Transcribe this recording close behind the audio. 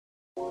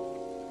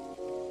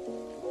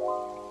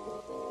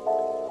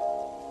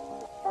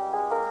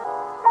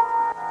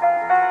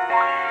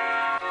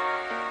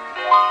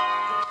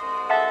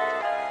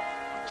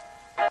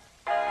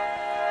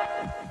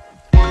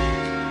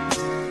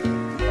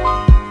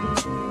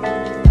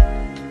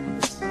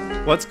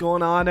What's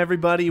going on,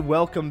 everybody?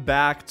 Welcome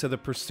back to the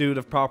Pursuit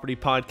of Property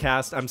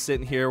podcast. I'm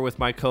sitting here with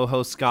my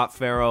co-host Scott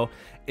Farrow,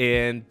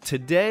 and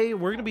today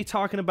we're going to be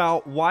talking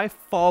about why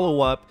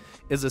follow-up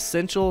is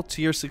essential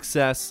to your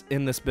success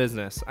in this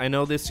business. I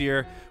know this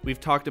year we've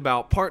talked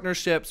about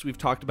partnerships, we've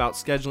talked about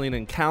scheduling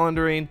and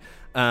calendaring,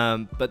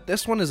 but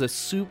this one is a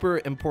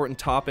super important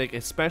topic,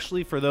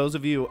 especially for those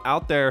of you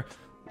out there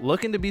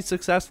looking to be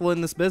successful in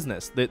this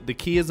business. The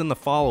key is in the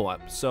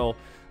follow-up. So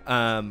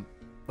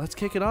let's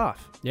kick it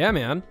off. Yeah,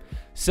 man.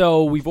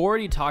 So we've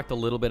already talked a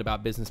little bit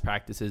about business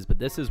practices, but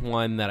this is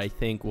one that I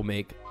think will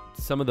make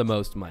some of the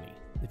most money.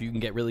 If you can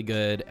get really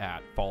good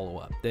at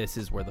follow-up, this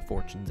is where the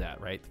fortune's at,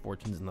 right? The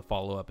fortune's in the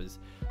follow-up is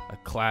a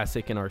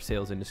classic in our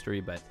sales industry,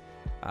 but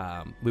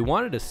we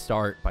wanted to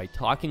start by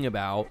talking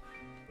about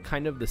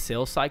kind of the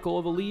sales cycle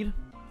of a lead.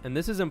 And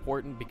this is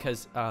important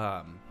because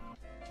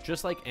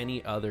just like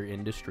any other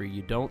industry,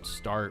 you don't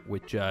start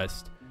with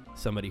just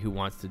somebody who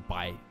wants to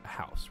buy a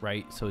house,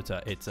 right? So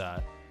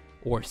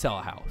or sell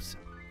a house.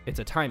 It's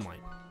a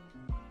timeline.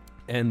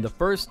 And the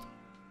first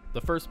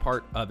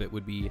part of it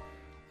would be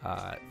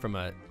from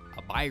a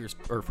buyer's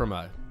or from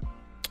a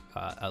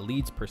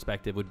lead's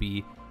perspective would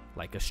be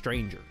like a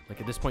stranger.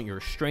 Like at this point, you're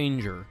a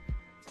stranger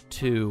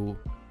to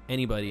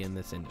anybody in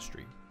this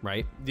industry,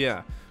 right?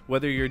 Yeah.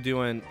 Whether you're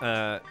doing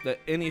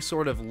any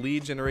sort of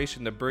lead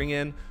generation to bring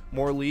in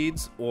more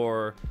leads,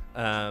 or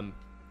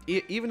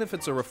even if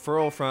it's a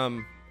referral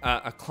from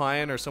a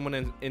client or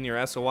someone in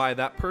your SOI,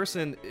 that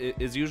person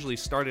is usually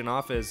starting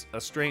off as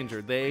a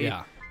stranger. They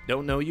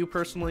don't know you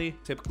personally.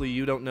 Typically,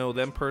 you don't know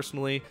them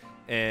personally.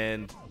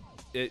 And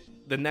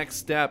the next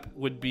step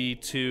would be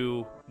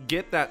to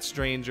get that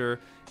stranger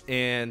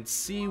and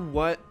see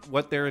what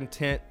their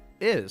intent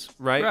is,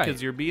 right?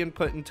 Because you're being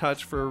put in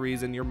touch for a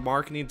reason. You're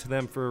marketing to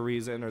them for a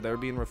reason, or they're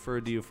being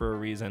referred to you for a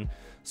reason.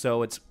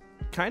 So it's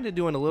kind of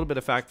doing a little bit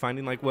of fact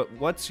finding, like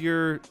what's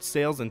your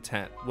sales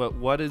intent?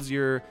 What is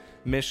your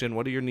mission?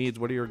 What are your needs?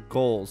 What are your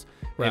goals?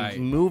 Right.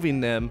 And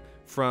moving them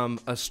from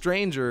a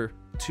stranger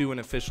to an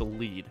official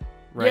lead,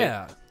 right?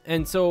 Yeah.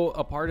 And so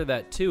a part of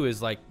that too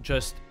is like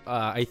just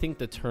I think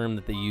the term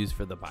that they use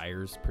for the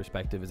buyer's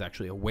perspective is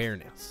actually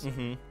awareness.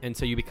 Mm-hmm. And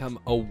so you become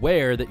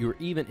aware that you're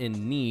even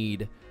in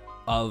need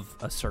of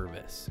a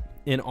service.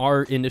 In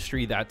our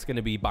industry, that's going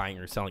to be buying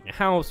or selling a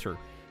house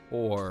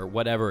or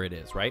whatever it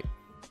is, right?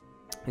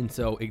 And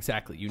so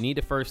exactly, you need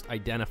to first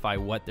identify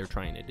what they're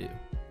trying to do.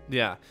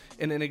 Yeah.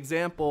 And an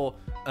example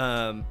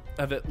of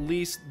at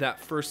least that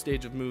first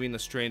stage of moving the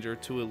stranger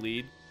to a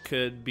lead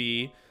could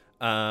be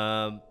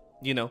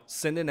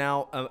sending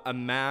out a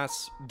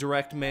mass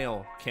direct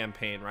mail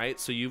campaign, right?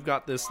 So you've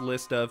got this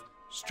list of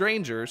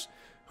strangers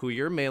who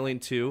you're mailing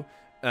to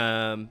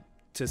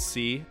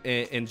see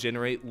and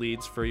generate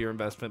leads for your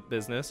investment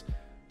business.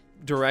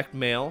 Direct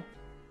mail,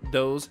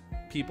 those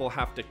people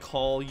have to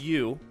call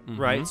you,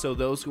 right? So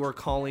those who are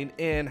calling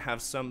in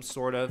have some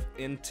sort of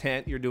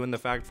intent. You're doing the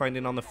fact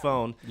finding on the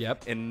phone.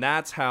 Yep. And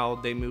that's how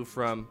they move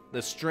from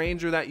the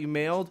stranger that you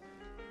mailed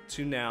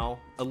to now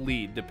a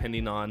lead,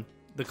 depending on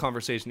the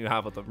conversation you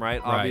have with them, right?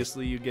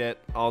 Obviously, you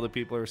get all the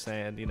people who are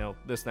saying,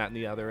 this, that, and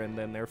the other, and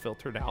then they're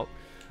filtered out.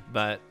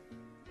 But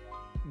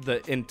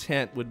the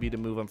intent would be to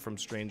move them from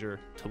stranger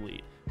to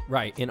lead.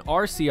 Right. In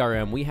our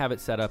CRM, we have it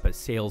set up as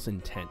sales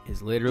intent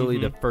is literally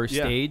the first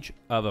stage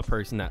of a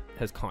person that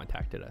has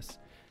contacted us,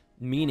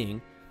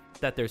 meaning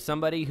that there's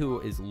somebody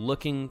who is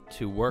looking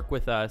to work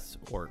with us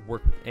or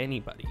work with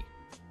anybody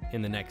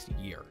in the next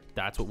year.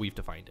 That's what we've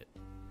defined it.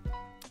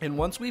 And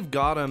once we've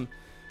got them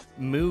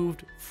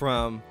moved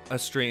from a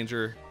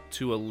stranger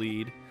to a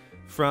lead,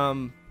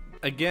 from,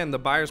 again, the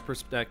buyer's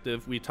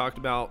perspective, we talked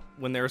about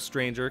when they're a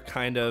stranger,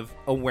 kind of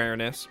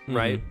awareness,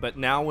 right? But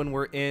now when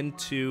we're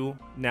into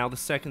the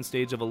second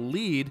stage of a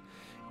lead,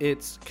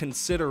 it's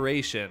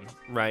consideration,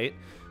 right?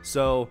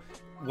 So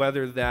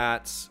whether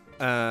that's,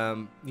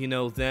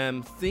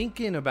 them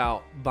thinking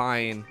about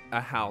buying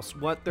a house,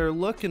 what they're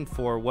looking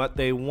for, what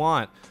they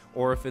want,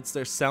 or if it's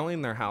they're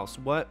selling their house,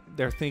 what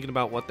they're thinking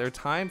about, what their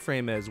time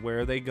frame is, where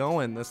are they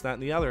going, this, that,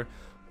 and the other.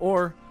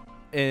 Or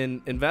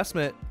an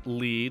investment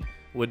lead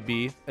would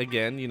be,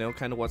 again,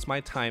 kind of what's my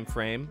time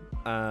frame,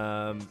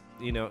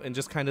 and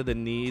just kind of the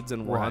needs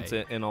and wants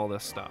and all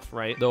this stuff,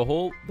 right? The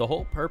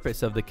whole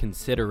purpose of the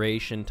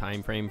consideration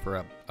time frame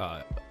for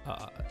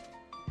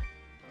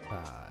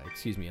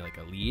like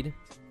a lead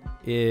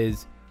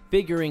is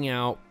figuring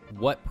out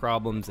what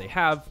problems they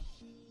have,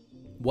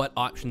 what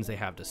options they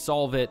have to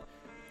solve it,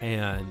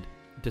 and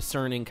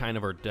discerning kind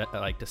of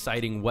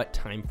deciding what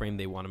time frame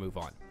they want to move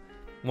on.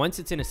 Once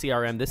it's in a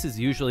CRM, this is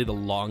usually the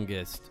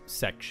longest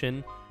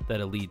section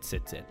that a lead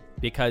sits in,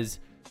 because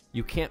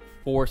you can't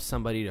force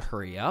somebody to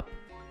hurry up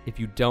if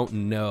you don't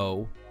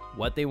know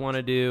what they want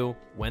to do,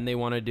 when they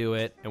want to do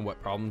it, and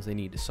what problems they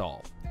need to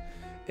solve.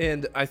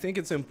 And I think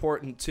it's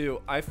important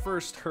too. I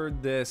first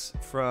heard this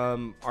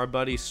from our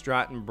buddy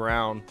Stratton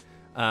Brown,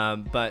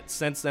 but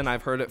since then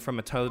I've heard it from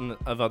a ton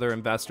of other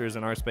investors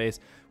in our space,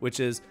 which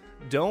is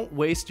don't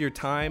waste your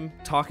time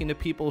talking to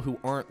people who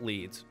aren't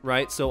leads,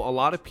 right? So a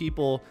lot of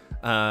people,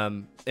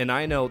 and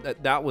I know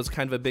that was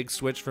kind of a big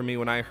switch for me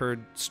when I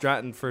heard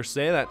Stratton first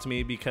say that to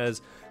me,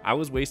 because I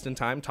was wasting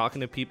time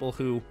talking to people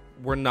who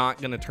were not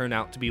going to turn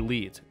out to be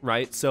leads,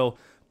 right? So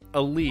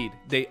a lead,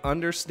 they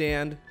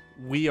understand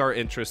we are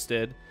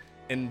interested,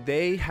 and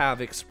they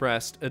have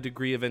expressed a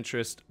degree of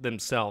interest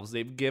themselves.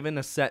 They've given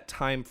a set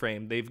time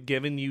frame. They've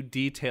given you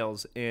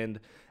details in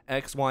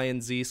X, Y,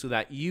 and Z so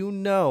that you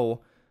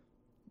know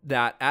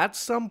that at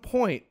some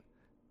point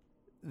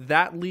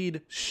that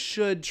lead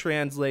should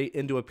translate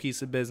into a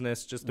piece of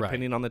business, just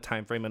depending on the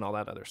time frame and all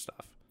that other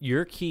stuff.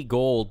 Your key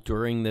goal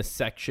during this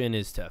section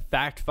is to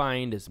fact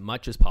find as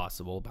much as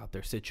possible about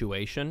their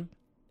situation,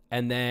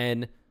 and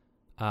then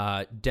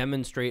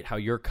demonstrate how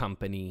your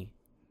company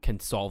can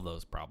solve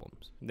those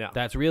problems. Yeah.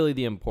 That's really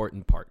the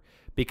important part,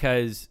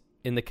 because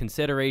in the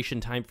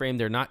consideration time frame,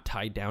 they're not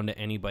tied down to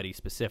anybody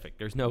specific.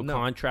 There's no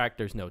contract,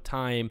 there's no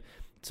time.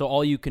 So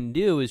all you can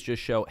do is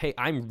just show, hey,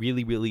 I'm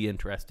really, really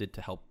interested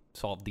to help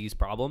solve these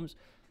problems,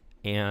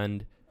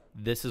 and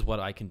this is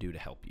what I can do to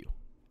help you.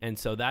 And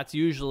so that's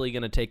usually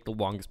going to take the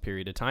longest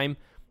period of time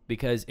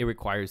because it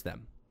requires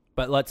them.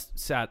 But let's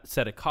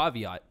set a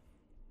caveat.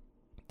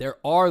 There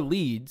are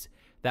leads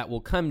that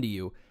will come to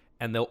you,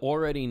 and they'll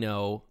already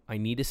know, I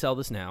need to sell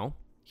this now.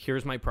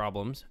 Here's my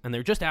problems. And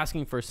they're just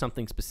asking for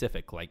something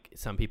specific. Like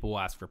some people will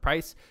ask for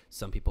price.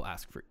 Some people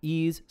ask for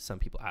ease. Some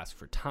people ask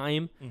for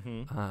time.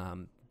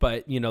 Mm-hmm.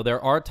 But, you know,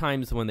 there are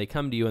times when they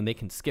come to you and they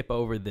can skip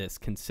over this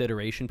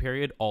consideration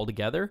period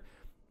altogether.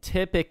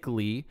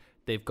 Typically,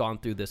 they've gone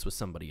through this with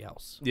somebody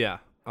else. Yeah,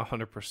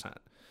 100%.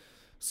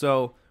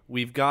 So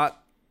we've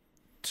got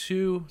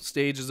 2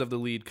 stages of the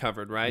lead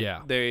covered, right?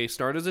 Yeah. They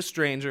start as a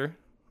stranger,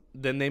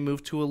 then they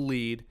move to a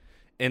lead,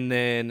 and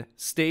then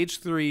stage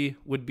 3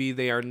 would be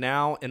they are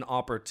now an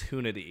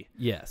opportunity.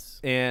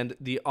 Yes. And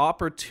the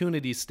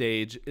opportunity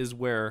stage is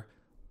where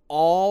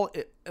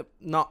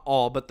not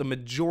all, but the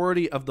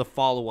majority of the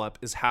follow-up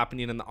is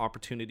happening in the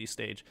opportunity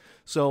stage.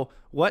 So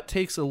what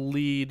takes a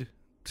lead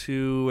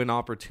to an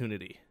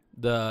opportunity?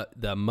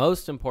 The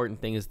most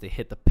important thing is to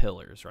hit the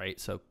pillars, right?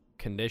 So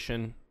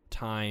condition,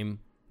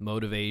 time,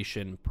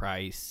 motivation,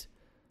 price.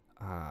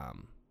 I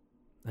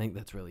think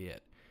that's really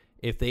it.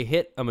 If they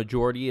hit a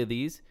majority of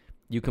these,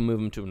 you can move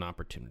them to an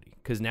opportunity,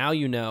 because now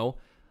Joe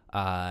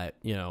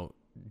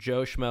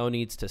Schmo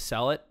needs to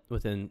sell it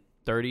within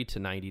 30 to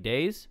 90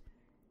 days.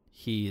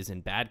 He is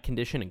in bad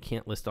condition and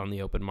can't list on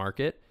the open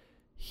market.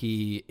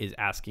 He is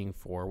asking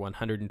for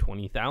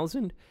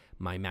 $120,000.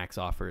 My max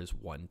offer is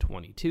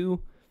 $122,000.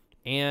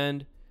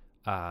 And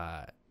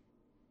what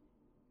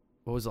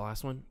was the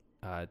last one?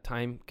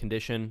 Time,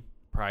 condition,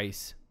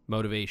 price,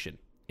 motivation.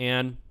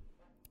 And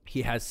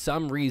he has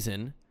some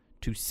reason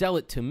to sell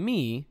it to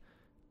me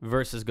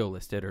versus go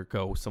list it or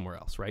go somewhere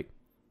else, right?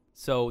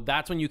 So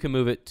that's when you can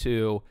move it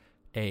to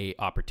a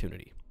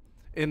opportunity.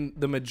 In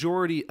the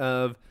majority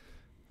of,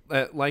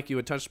 like you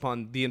had touched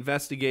upon, the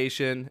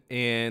investigation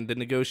and the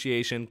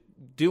negotiation,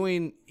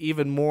 doing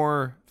even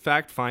more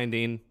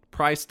fact-finding,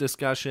 price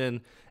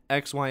discussion,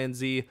 X, Y, and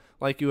Z,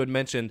 like you had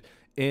mentioned,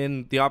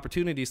 in the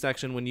opportunity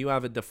section, when you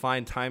have a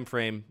defined time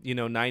frame,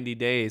 90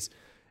 days,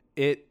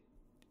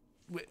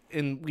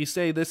 and we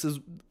say this is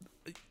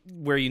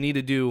where you need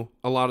to do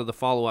a lot of the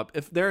follow-up.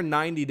 If they're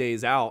 90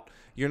 days out,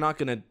 you're not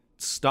going to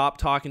stop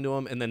talking to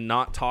them and then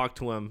not talk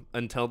to them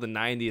until the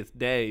 90th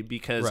day,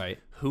 because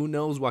who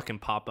knows what can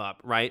pop up,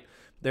 right?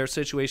 Their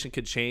situation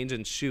could change,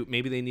 and shoot,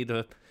 maybe they need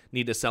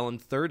to sell in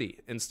 30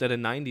 instead of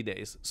 90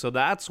 days. So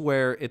that's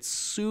where it's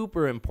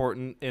super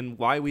important, and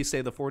why we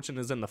say the fortune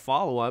is in the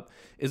follow-up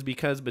is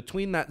because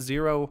between that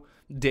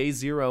day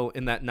 0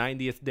 and that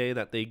 90th day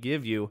that they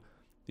give you,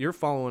 you're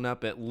following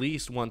up at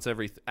least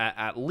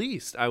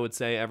I would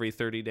say every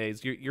 30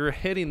 days. You're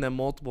hitting them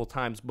multiple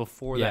times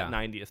before that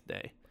 90th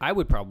day. I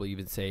would probably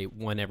even say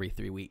 1 every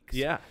 3 weeks.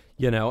 Yeah.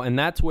 And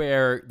that's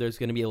where there's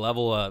going to be a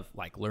level of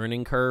like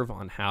learning curve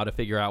on how to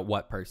figure out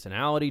what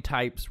personality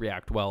types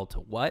react well to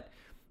what.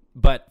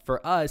 But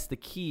for us, the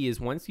key is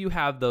once you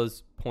have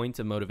those points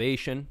of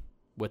motivation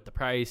with the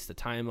price, the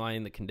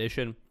timeline, the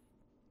condition,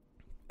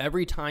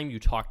 every time you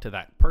talk to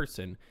that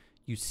person,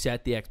 you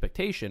set the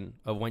expectation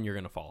of when you're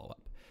going to follow up.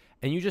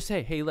 And you just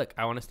say, hey, look,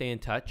 I want to stay in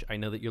touch. I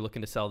know that you're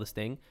looking to sell this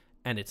thing,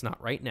 and it's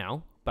not right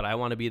now, but I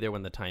want to be there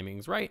when the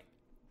timing's right.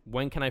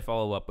 When can I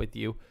follow up with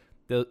you?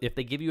 If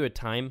they give you a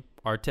time,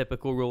 our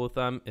typical rule of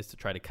thumb is to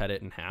try to cut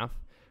it in half,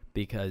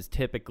 because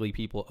typically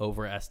people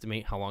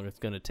overestimate how long it's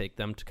going to take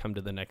them to come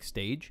to the next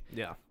stage.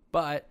 Yeah.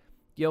 But,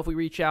 if we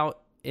reach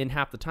out in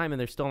half the time and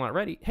they're still not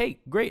ready,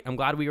 hey, great, I'm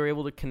glad we were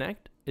able to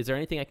connect. Is there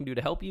anything I can do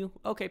to help you?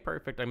 Okay,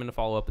 perfect. I'm going to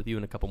follow up with you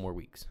in a couple more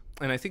weeks.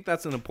 And I think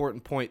that's an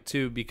important point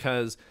too,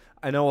 because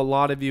I know a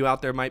lot of you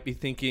out there might be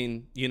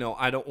thinking,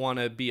 I don't want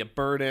to be a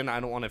burden. I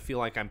don't want to feel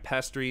like I'm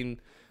pestering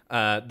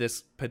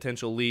this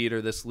potential lead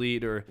or this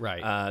lead or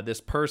Right.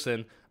 this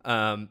person.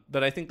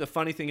 But I think the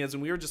funny thing is,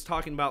 and we were just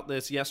talking about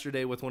this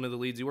yesterday with one of the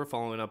leads you were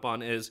following up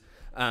on, is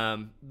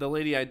the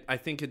lady I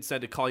think had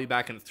said to call you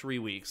back in 3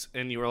 weeks,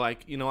 and you were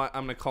like, you know what,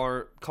 I'm going to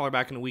call her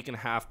back in a week and a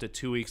half to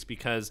 2 weeks,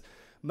 because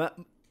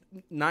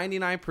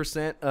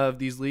 99% of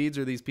these leads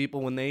or these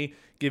people, when they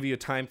give you a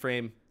time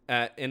frame,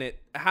 and it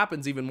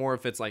happens even more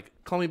if it's like,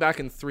 call me back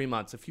in 3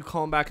 months. If you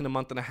call them back in a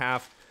month and a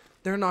half,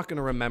 they're not going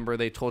to remember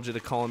they told you to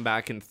call them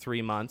back in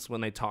 3 months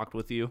when they talked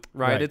with you,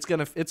 right? Right.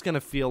 It's gonna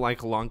feel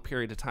like a long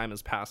period of time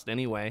has passed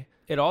anyway.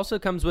 It also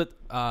comes with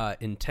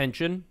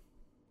intention.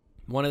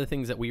 One of the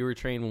things that we were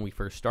trained when we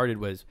first started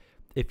was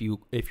if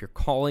you're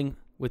calling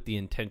with the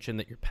intention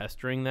that you're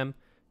pestering them,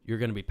 you're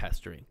going to be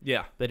pestering.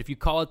 Yeah. But if you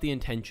call it the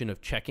intention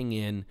of checking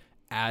in,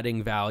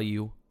 adding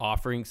value,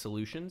 offering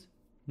solutions,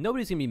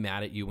 nobody's going to be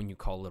mad at you when you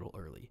call a little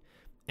early.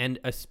 And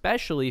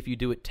especially if you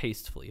do it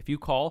tastefully. If you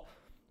call,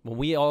 when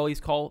we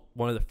always call,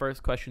 one of the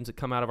first questions that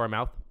come out of our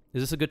mouth,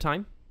 is this a good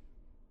time?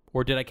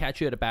 Or did I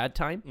catch you at a bad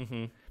time?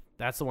 Mm-hmm.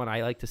 That's the one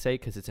I like to say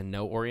because it's a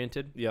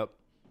no-oriented. Yep.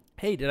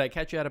 Hey, did I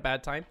catch you at a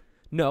bad time?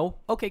 No.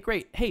 Okay,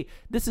 great. Hey,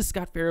 this is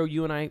Scott Farrow.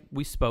 You and I,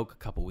 we spoke a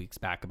couple weeks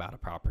back about a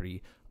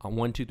property on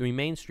 123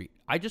 Main Street.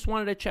 I just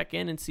wanted to check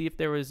in and see if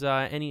there was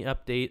any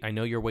update. I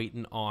know you're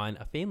waiting on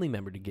a family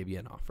member to give you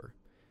an offer.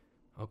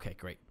 Okay,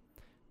 great.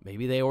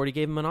 Maybe they already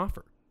gave him an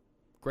offer.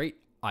 Great.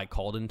 I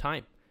called in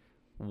time.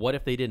 What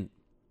if they didn't?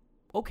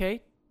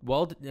 Okay.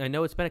 Well, I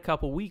know it's been a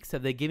couple weeks.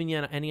 Have they given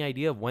you any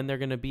idea of when they're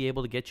going to be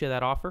able to get you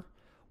that offer?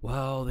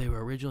 Well, they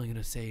were originally going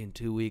to say in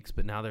 2 weeks,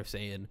 but now they're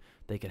saying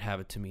they could have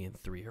it to me in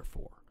 3 or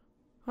 4.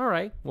 All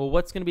right. Well,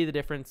 what's going to be the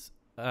difference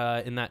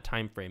in that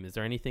time frame? Is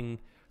there anything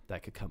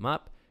that could come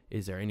up?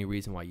 Is there any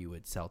reason why you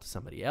would sell to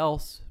somebody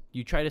else?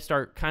 You try to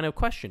start kind of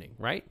questioning,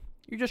 right?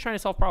 You're just trying to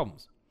solve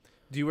problems.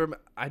 Do you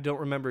I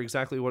don't remember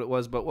exactly what it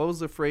was, but what was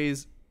the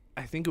phrase?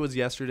 I think it was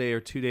yesterday or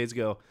 2 days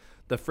ago.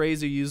 The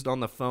phrase you used on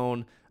the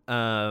phone.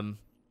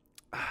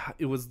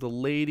 It was the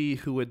lady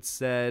who had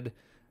said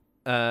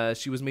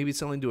she was maybe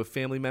selling to a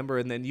family member,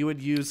 and then you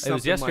would use something. It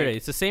was yesterday. Like,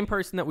 it's the same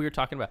person that we were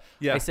talking about.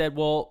 Yeah. I said,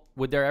 well,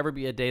 would there ever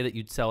be a day that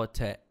you'd sell it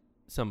to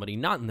somebody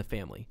not in the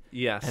family?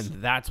 yes.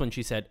 And that's when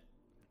she said,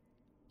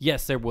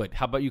 yes, there would.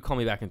 How about you call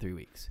me back in 3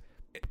 weeks?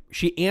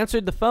 She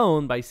answered the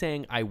phone by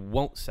saying, I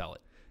won't sell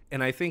it.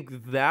 And I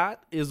think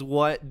that is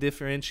what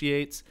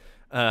differentiates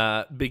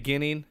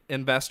beginning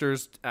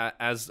investors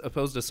as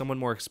opposed to someone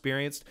more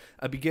experienced.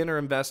 A beginner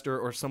investor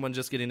or someone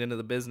just getting into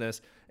the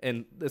business,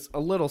 and this a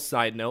little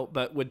side note,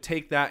 but would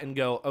take that and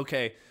go,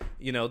 okay,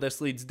 you know, this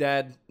lead's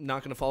dead,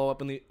 not going to follow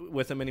up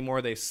with them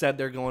anymore. They said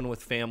they're going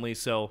with family,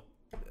 so,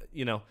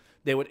 you know,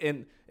 they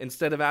would,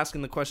 instead of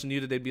asking the question you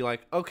did, they'd be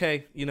like,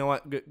 okay, you know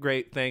what,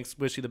 great, thanks,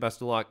 wish you the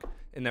best of luck,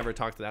 and never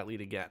talk to that lead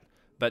again.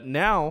 But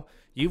now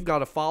you've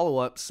got a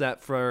follow-up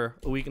set for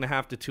a week and a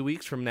half to 2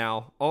 weeks from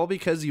now, all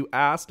because you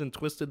asked and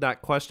twisted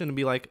that question and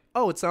be like,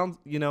 oh, it sounds,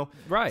 you know,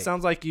 Right. It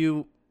sounds like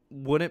you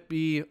wouldn't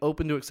be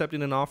open to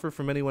accepting an offer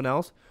from anyone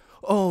else.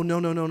 Oh,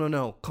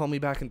 no. Call me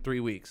back in 3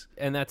 weeks.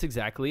 And that's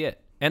exactly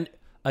it. And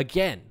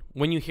again,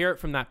 when you hear it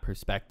from that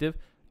perspective,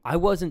 I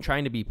wasn't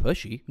trying to be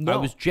pushy. No. I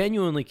was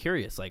genuinely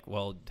curious. Like,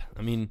 well,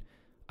 I mean,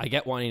 I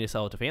get wanting to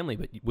sell it to family,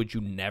 but would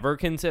you never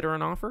consider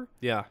an offer?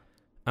 Yeah.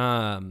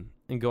 And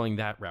going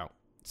that route.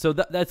 So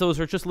those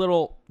are just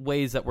little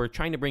ways that we're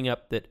trying to bring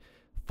up that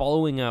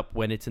following up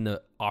when it's in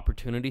the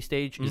opportunity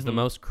stage is the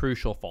most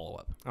crucial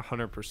follow-up.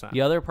 100%.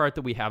 The other part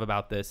that we have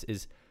about this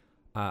is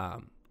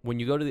when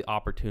you go to the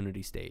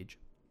opportunity stage,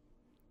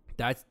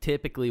 that's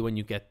typically when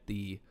you get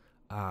the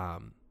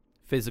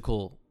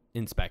physical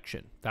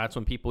inspection. That's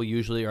when people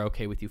usually are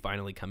okay with you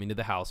finally coming to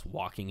the house,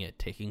 walking it,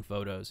 taking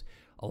photos.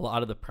 A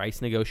lot of the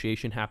price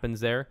negotiation happens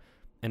there.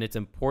 And it's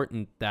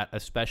important that,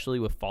 especially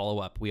with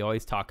follow-up, we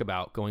always talk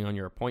about going on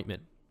your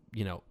appointment.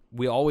 You know,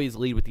 we always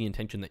lead with the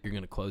intention that you're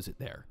going to close it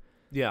there.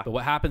 Yeah. But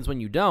what happens when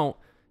you don't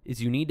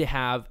is you need to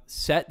have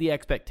set the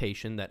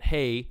expectation that,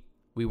 hey,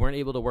 we weren't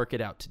able to work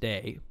it out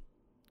today.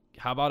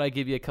 How about I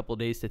give you a couple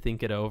days to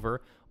think it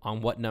over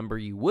on what number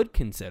you would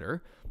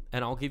consider,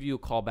 and I'll give you a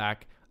call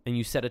back, and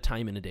you set a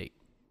time and a date.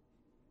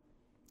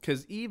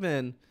 Because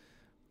even,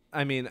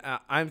 I mean,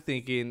 I'm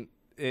thinking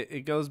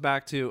it goes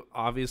back to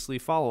obviously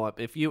follow-up.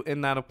 If you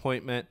in that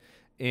appointment,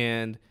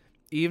 and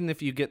even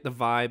if you get the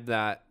vibe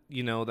that,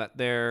 you know, that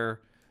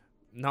they're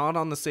not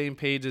on the same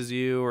page as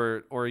you,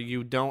 or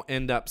you don't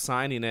end up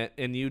signing it,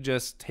 and you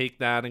just take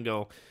that and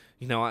go,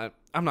 you know,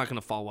 I'm not going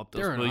to follow up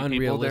those They're people.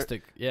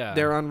 unrealistic.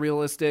 They're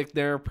unrealistic.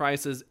 Their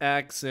price is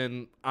X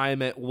and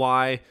I'm at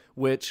Y,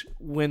 which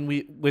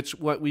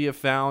what we have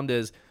found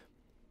is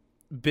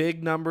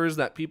big numbers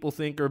that people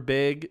think are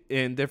big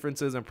and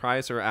differences in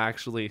price are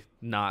actually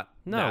not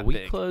that we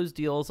big. close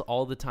deals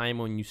all the time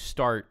when you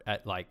start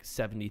at like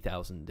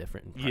 70,000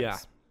 different in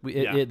price.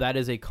 Yeah. That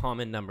is a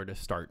common number to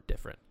start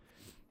different.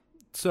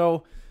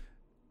 So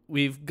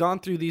we've gone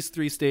through these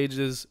 3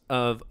 stages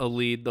of a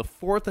lead. The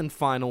fourth and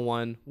final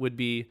one would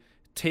be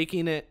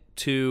taking it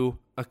to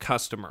a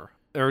customer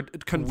or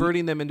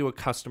converting them into a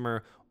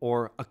customer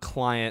or a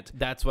client.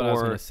 That's what I was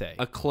or going to say.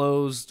 A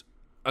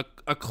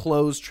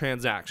closed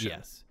transaction.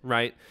 Yes.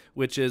 Right?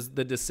 Which is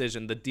the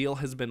decision. The deal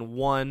has been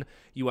won.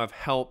 You have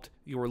helped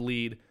your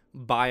lead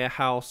buy a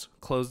house,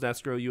 closed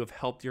escrow. You have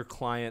helped your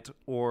client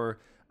or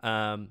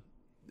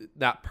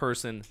that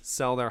person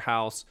sell their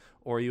house,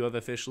 or you have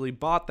officially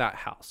bought that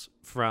house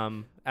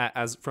from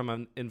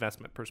an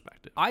investment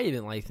perspective. I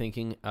even like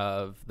thinking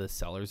of the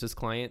sellers as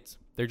clients.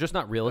 They're just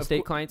not real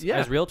estate clients. Yeah.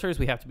 As realtors,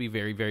 we have to be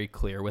very, very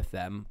clear with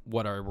them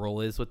what our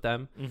role is with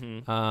them.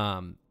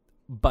 Mm-hmm.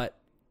 But,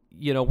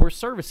 we're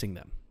servicing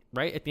them,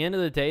 right? At the end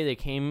of the day, they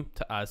came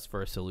to us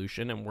for a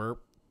solution, and we're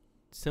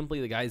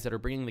simply the guys that are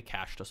bringing the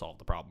cash to solve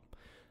the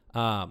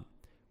problem.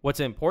 What's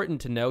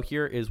important to know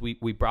here is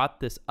we brought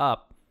this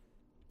up,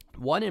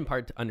 one, in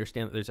part to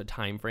understand that there's a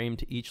time frame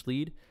to each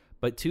lead,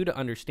 but two, to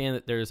understand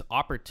that there's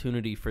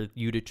opportunity for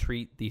you to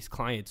treat these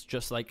clients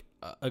just like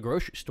a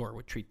grocery store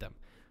would treat them.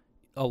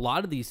 A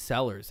lot of these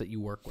sellers that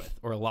you work with,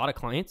 or a lot of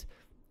clients,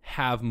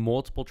 have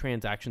multiple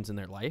transactions in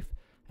their life.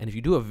 And if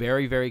you do a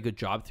very, very good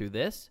job through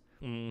this,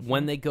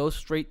 when they go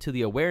straight to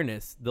the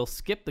awareness, they'll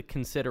skip the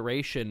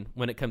consideration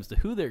when it comes to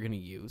who they're going to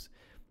use.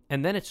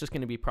 And then it's just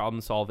going to be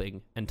problem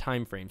solving and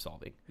time frame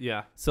solving.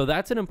 Yeah. So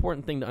that's an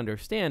important thing to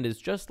understand, is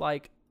just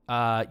like,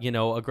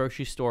 a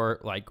grocery store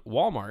like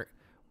Walmart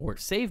or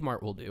Save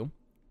Mart will do,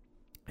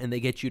 and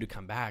they get you to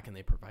come back and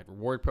they provide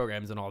reward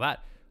programs and all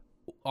that.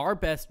 Our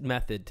best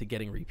method to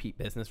getting repeat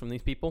business from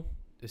these people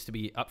is to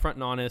be upfront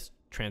and honest,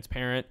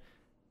 transparent,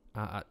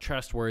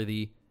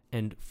 trustworthy,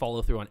 and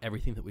follow through on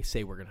everything that we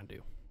say we're going to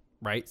do,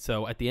 right?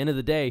 So at the end of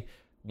the day,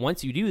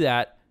 once you do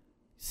that,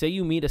 say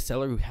you meet a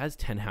seller who has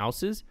 10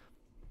 houses,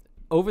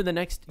 over the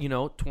next,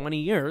 20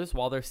 years,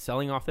 while they're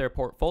selling off their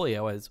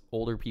portfolio, as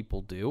older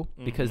people do,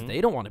 because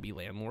they don't want to be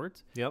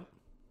landlords. Yep.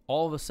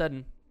 All of a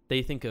sudden,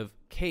 they think of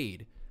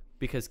Cade,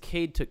 because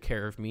Cade took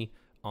care of me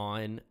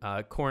on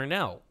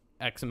Cornell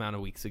X amount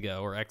of weeks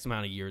ago, or X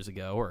amount of years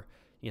ago, or,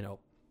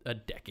 a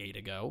decade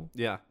ago.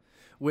 Yeah.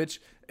 Which,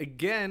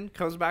 again,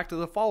 comes back to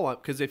the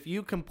follow-up, because if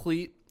you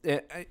complete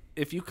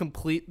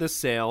the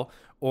sale,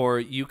 or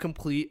you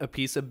complete a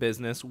piece of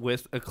business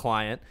with a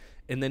client,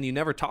 and then you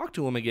never talk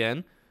to them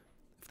again,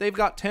 if they've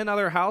got 10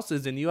 other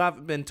houses and you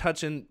haven't been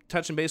touching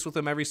base with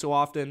them every so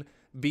often,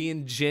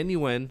 being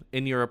genuine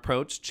in your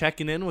approach,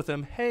 checking in with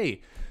them,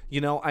 hey,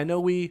 I know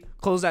we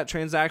closed that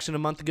transaction a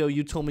month ago.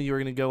 You told me you were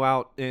going to go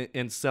out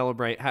and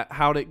celebrate.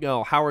 How'd it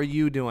go? How are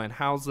you doing?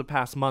 How's the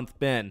past month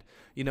been?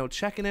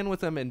 Checking in with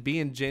them and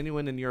being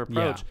genuine in your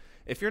approach. Yeah.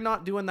 If you're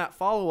not doing that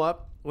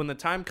follow-up, when the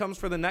time comes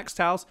for the next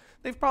house,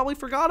 they've probably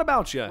forgot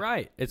about you.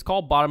 Right. It's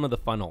called bottom of the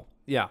funnel.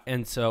 Yeah.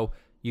 And so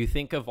you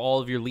think of all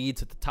of your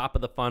leads at the top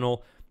of the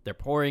funnel. They're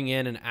pouring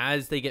in, and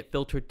as they get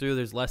filtered through,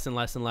 there's less and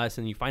less and less,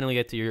 and you finally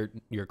get to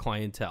your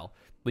clientele.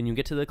 When you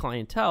get to the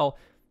clientele,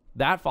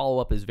 that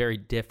follow-up is very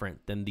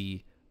different than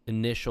the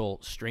initial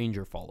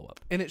stranger follow-up.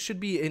 And it should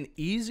be an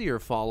easier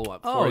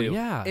follow-up for you.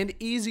 Yeah. An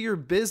easier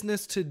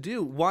business to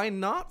do. Why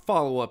not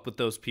follow up with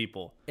those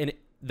people? And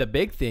the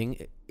big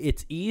thing,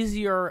 it's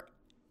easier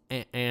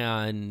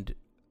and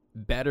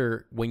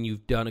better when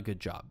you've done a good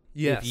job.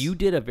 Yes. If you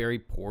did a very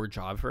poor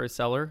job for a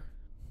seller,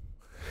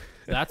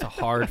 that's a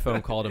hard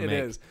phone call to make.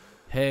 It is.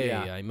 Hey,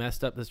 Yeah. I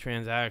messed up this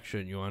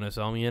transaction. You want to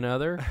sell me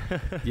another?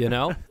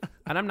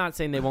 And I'm not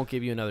saying they won't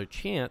give you another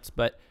chance,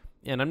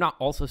 and I'm not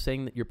also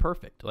saying that you're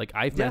perfect. Like,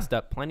 I've messed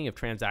up plenty of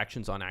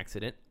transactions on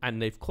accident,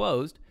 and they've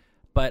closed,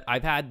 but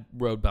I've had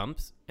road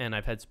bumps and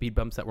I've had speed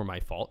bumps that were my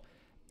fault.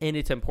 And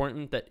it's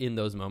important that in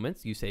those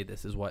moments you say,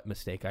 this is what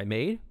mistake I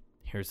made.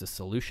 Here's the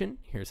solution.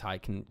 Here's how I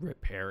can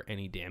repair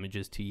any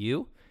damages to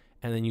you.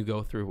 And then you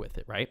go through with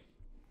it, right?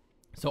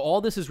 So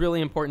all this is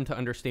really important to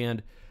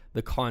understand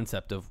the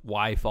concept of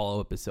why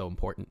follow-up is so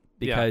important.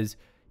 Because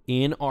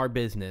in our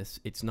business,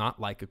 it's not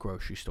like a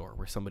grocery store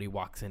where somebody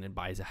walks in and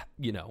buys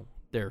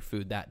their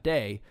food that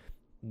day.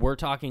 We're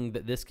talking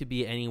that this could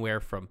be anywhere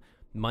from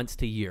months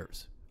to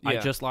years. I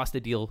just lost a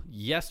deal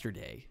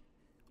yesterday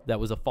that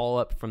was a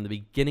follow-up from the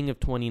beginning of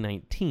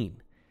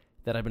 2019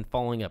 that I've been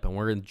following up, and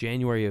we're in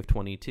January of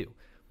 22.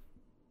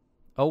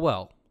 Oh,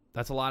 well,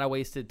 that's a lot of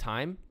wasted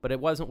time, but it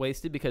wasn't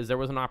wasted because there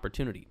was an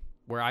opportunity.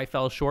 Where I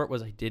fell short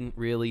was I didn't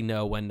really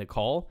know when to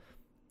call,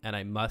 and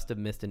I must have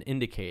missed an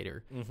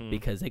indicator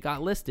because it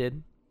got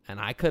listed, and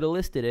I could have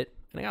listed it,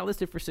 and I got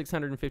listed for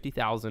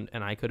 $650,000,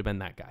 and I could have been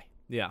that guy.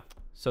 Yeah.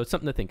 So it's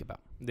something to think about.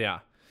 Yeah.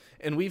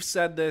 And we've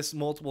said this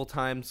multiple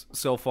times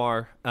so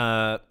far.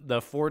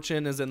 The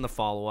fortune is in the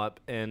follow-up,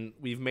 and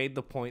we've made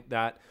the point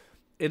that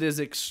it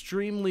is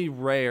extremely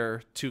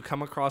rare to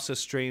come across a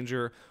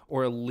stranger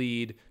or a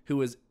lead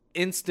who is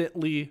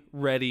instantly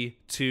ready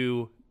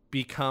to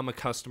become a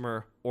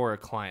customer or a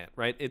client,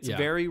 right? It's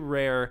very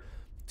rare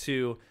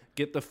to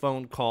get the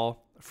phone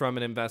call from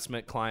an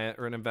investment client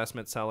or an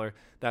investment seller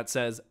that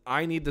says,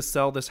 I need to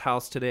sell this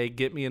house today.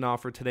 Get me an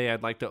offer today.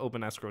 I'd like to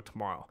open escrow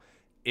tomorrow.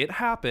 It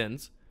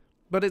happens,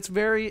 but it's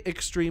very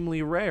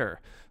extremely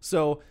rare.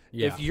 So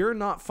if you're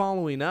not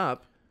following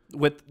up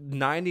with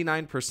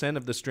 99%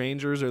 of the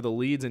strangers or the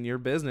leads in your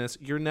business,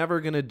 you're never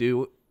going to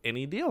do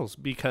any deals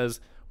because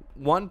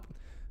one,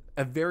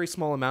 a very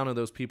small amount of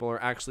those people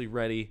are actually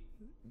ready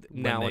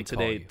now and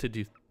today to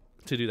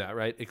do that,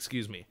 right?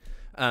 Excuse me.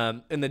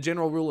 And the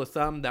general rule of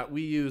thumb that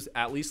we use,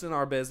 at least in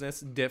our business,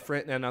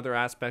 different in other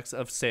aspects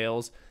of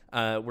sales,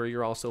 where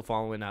you're also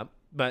following up.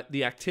 But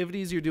the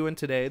activities you're doing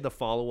today, the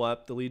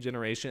follow-up, the lead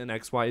generation,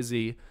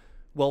 XYZ,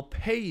 will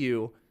pay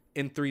you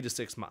in 3 to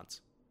 6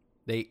 months.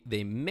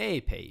 They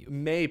may pay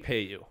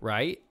you.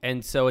 Right?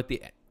 And so at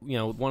the,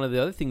 one of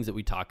the other things that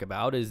we talk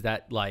about is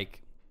that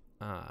like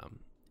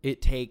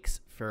it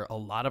takes for a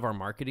lot of our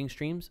marketing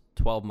streams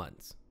 12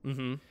 months.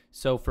 Mm-hmm.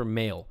 So for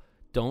mail,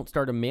 don't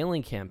start a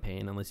mailing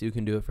campaign unless you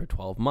can do it for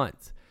 12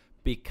 months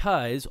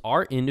because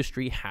our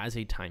industry has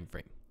a time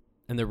frame.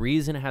 And the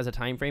reason it has a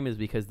time frame is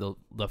because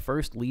the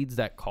first leads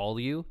that call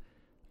you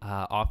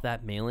off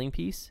that mailing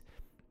piece,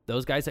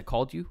 those guys that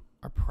called you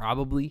are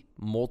probably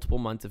multiple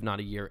months, if not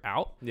a year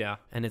out. Yeah.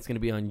 And it's going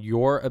to be on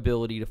your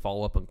ability to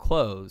follow up and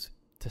close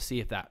to see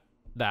if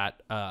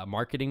that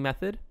marketing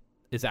method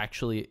is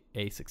actually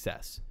a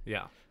success.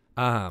 Yeah.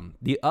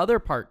 The other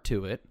part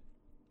to it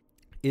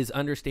is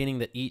understanding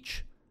that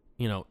each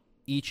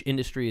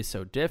industry is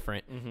so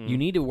different. Mm-hmm. You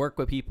need to work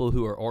with people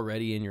who are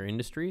already in your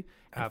industry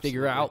and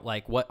figure out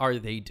like what are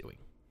they doing.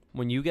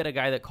 When you get a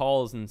guy that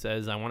calls and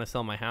says, I want to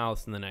sell my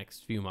house in the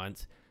next few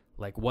months,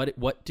 like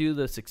what do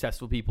the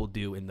successful people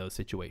do in those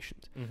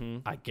situations? Mm-hmm.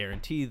 I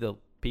guarantee the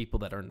people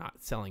that are not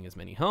selling as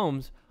many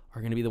homes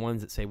are going to be the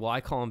ones that say, well,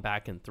 I call them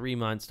back in 3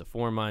 months to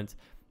 4 months.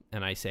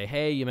 And I say,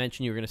 hey, you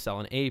mentioned you were going to sell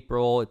in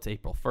April. It's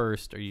April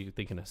 1st. Are you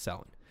thinking of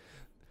selling?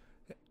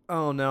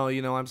 Oh, no,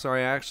 I'm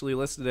sorry. I actually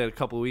listed it a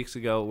couple of weeks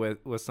ago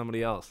with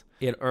somebody else.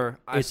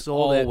 I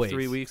sold always, it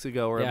 3 weeks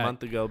ago or a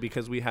month ago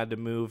because we had to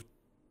move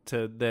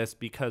to this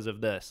because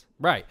of this.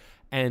 Right.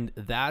 And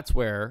that's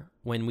where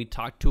when we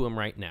talk to them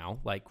right now,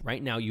 like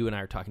right now you and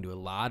I are talking to a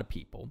lot of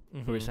people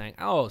who are saying,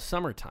 oh,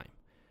 summertime.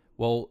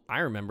 Well, I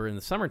remember in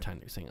the summertime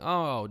they're saying,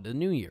 oh, the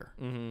new year.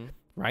 Mm-hmm.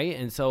 Right.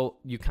 And so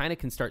you kind of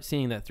can start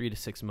seeing that 3 to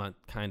 6 month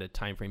kind of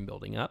time frame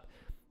building up.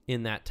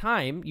 In that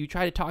time, you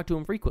try to talk to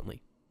them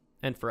frequently.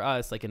 And for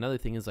us, like another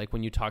thing is like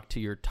when you talk to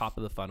your top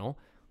of the funnel,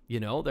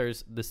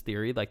 there's this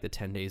theory like the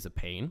 10 days of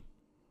pain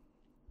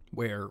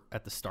where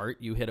at the start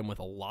you hit them with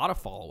a lot of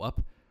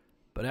follow-up.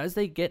 But as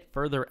they get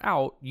further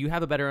out, you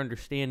have a better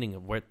understanding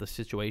of what the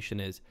situation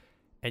is.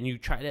 And you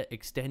try to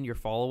extend your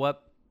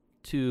follow-up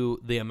to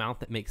the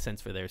amount that makes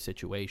sense for their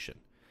situation.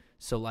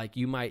 So like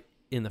you might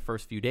in the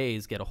first few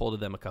days get a hold of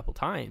them a couple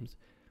times.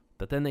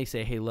 But then they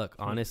say, hey, look,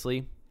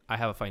 honestly, I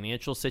have a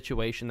financial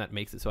situation that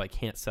makes it so I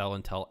can't sell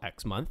until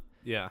X month.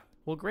 Yeah.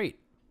 Well, great.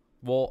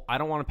 Well, I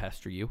don't want to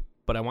pester you,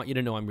 but I want you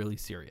to know I'm really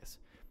serious.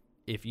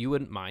 If you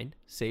wouldn't mind,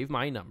 save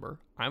my number.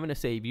 I'm going to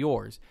save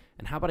yours.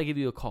 And how about I give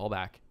you a call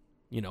back,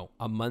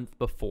 a month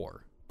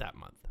before that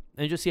month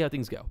and just see how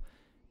things go.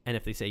 And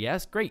if they say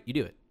yes, great, you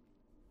do it.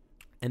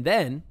 And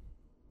then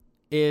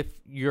if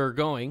you're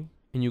going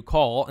and you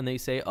call and they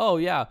say, oh,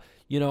 yeah,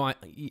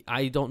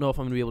 I don't know if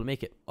I'm going to be able to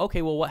make it.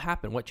 Okay, well, what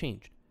happened? What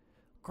changed?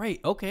 Great.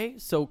 Okay,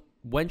 so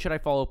when should I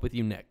follow up with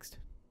you next?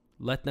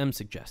 Let them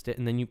suggest it,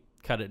 and then you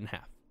cut it in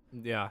half.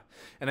 Yeah,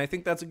 and I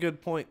think that's a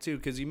good point, too,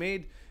 because you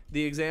made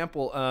the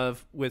example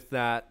of with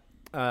that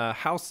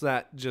house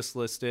that just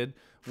listed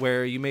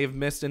where you may have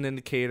missed an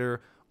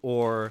indicator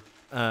or,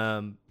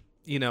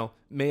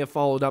 may have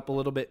followed up a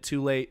little bit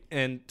too late.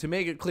 And to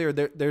make it clear,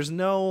 there's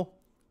no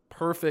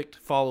perfect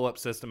follow-up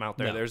system out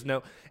there. No. There's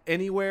no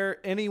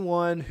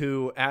anyone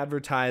who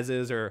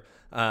advertises or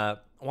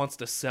wants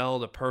to sell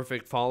the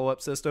perfect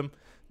follow-up system.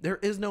 There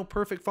is no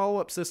perfect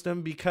follow-up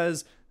system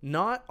because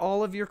not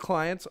all of your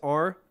clients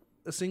are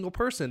a single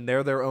person.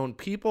 They're their own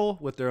people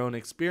with their own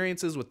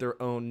experiences, with their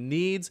own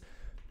needs,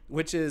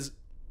 which is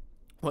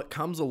what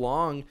comes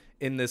along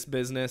in this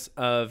business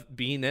of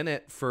being in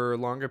it for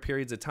longer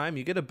periods of time.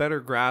 You get a better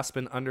grasp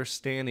and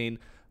understanding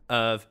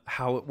of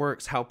how it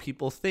works, how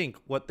people think,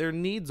 what their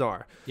needs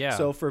are. Yeah.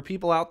 So for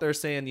people out there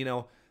saying,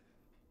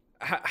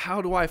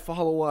 how do I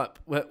follow up?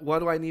 What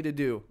do I need to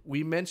do?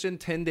 We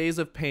mentioned 10 days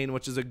of pain,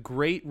 which is a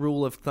great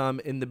rule of thumb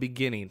in the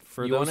beginning.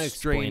 For You wanna those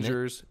explain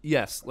strangers,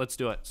 yes, let's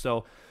do it.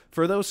 So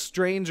for those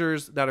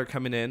strangers that are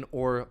coming in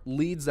or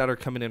leads that are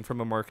coming in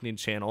from a marketing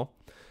channel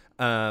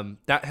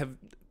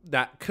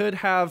that could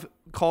have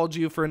called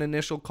you for an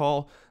initial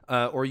call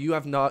or you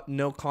have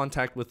no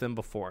contact with them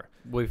before.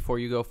 Before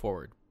you go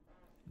forward,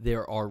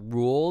 there are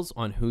rules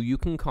on who you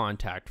can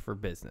contact for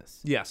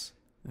business. Yes.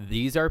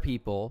 These are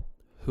people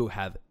who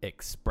have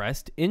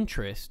expressed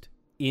interest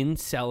in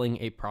selling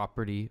a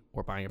property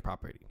or buying a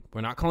property.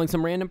 We're not calling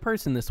some random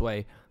person this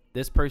way.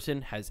 This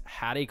person has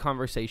had a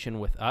conversation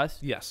with us.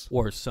 Yes.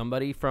 Or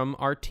somebody from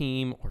our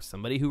team or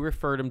somebody who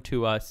referred them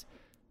to us.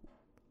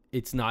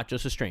 It's not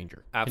just a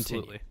stranger.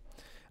 Absolutely.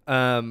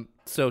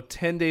 So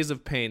 10 days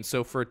of pain.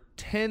 So for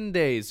 10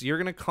 days, you're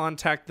going to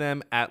contact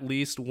them at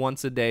least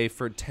once a day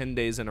for 10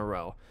 days in a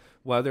row,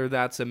 whether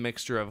that's a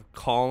mixture of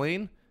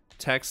calling,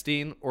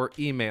 texting, or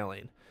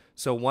emailing.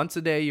 So once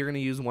a day, you're going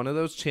to use one of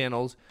those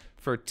channels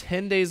for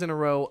 10 days in a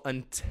row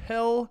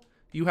until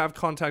you have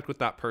contact with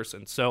that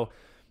person. So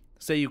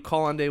say you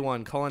call on day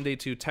 1, call on day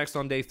 2, text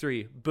on day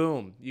 3,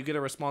 boom, you get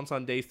a response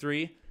on day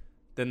 3,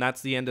 then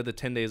that's the end of the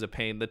 10 days of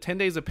pain. The 10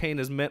 days of pain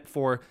is meant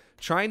for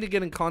trying to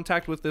get in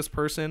contact with this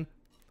person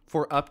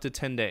for up to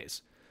 10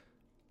 days.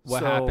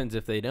 What happens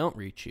if they don't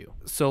reach you?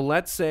 So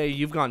let's say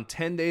you've gone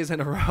 10 days in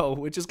a row,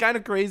 which is kind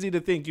of crazy to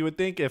think. You would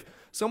think if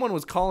someone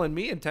was calling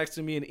me and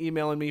texting me and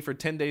emailing me for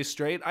 10 days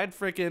straight, I'd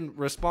freaking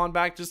respond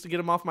back just to get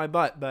them off my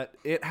butt. But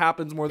it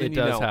happens more than you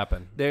know. It does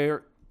happen.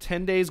 There,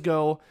 10 days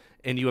go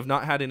and you have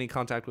not had any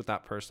contact with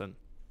that person.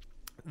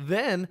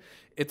 Then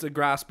it's a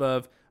grasp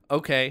of,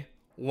 okay,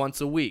 once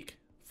a week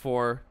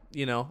for,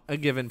 a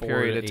given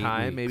period of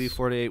time, maybe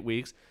 4 to 8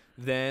 weeks.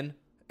 Then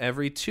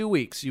every 2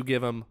 weeks, you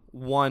give them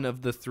one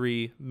of the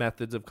 3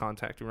 methods of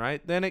contacting,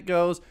 right? Then it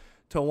goes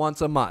to once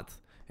a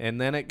month,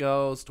 and then it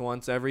goes to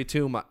once every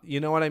 2 months. You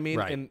know what I mean?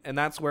 Right. And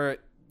that's where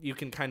you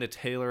can kind of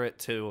tailor it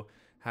to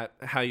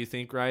how you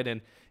think, right?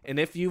 And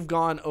if you've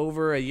gone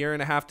over a year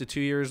and a half to 2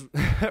 years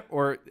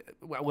or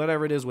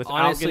whatever it is without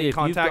Honestly, getting if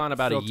contact, you've gone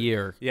about a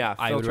year,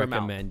 I would filter 'em out.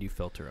 recommend you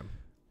filter them.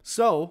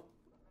 So,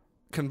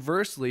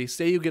 conversely,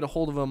 say you get a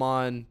hold of them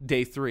on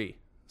day 3.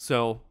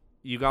 So,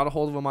 you got a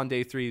hold of them on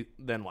day 3,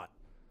 then what?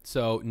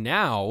 So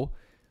now,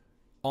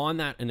 on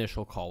that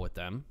initial call with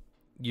them,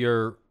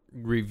 you're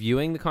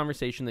reviewing the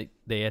conversation that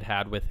they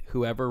had with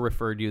whoever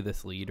referred you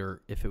this lead,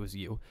 or if it was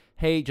you.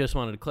 Hey, just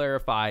wanted to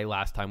clarify,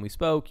 last time we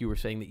spoke, you were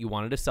saying that you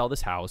wanted to sell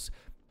this house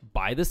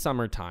by the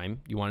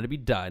summertime. You wanted to be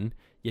done.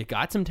 You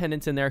got some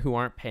tenants in there who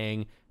aren't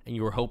paying, and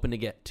you were hoping to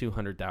get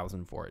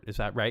 $200,000 for it. Is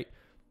that right?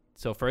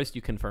 So first,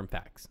 you confirm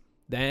facts.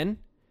 Then,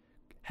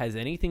 has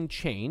anything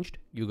changed?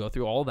 You go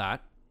through all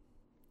that.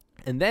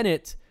 And then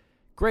it's,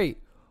 great.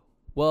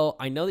 Well,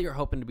 I know that you're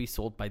hoping to be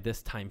sold by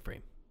this time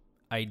frame.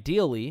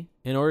 Ideally,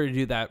 in order to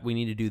do that, we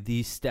need to do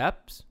these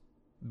steps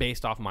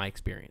based off my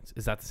experience.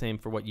 Is that the same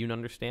for what you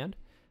understand?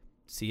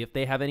 See if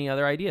they have any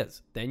other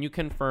ideas. Then you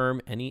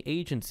confirm any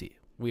agency.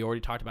 We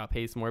already talked about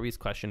Pace Morby's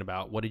question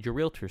about what did your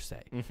realtor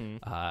say? Mm-hmm.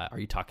 Are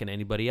you talking to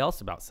anybody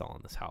else about selling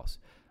this house?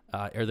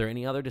 Are there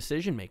any other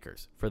decision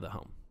makers for the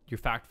home? You're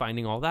fact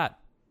finding all that.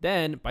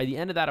 Then by the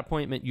end of that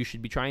appointment, you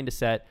should be trying to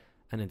set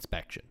an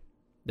inspection.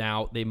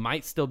 Now, they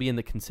might still be in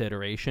the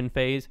consideration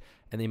phase,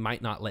 and they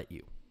might not let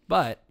you.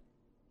 But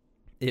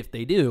if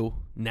they do,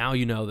 now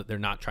you know that they're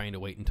not trying to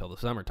wait until the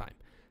summertime.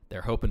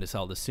 They're hoping to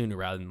sell this sooner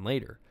rather than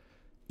later.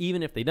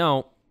 Even if they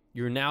don't,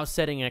 you're now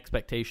setting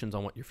expectations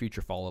on what your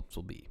future follow-ups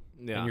will be.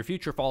 Yeah. And your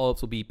future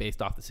follow-ups will be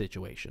based off the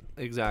situation.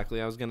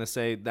 Exactly. I was going to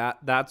say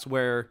that's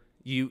where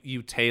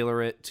you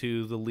tailor it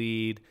to the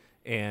lead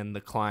and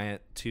the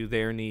client, to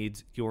their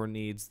needs, your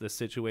needs, the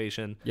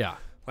situation. Yeah.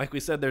 Like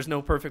we said, there's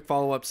no perfect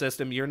follow-up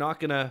system. You're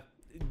not going to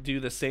do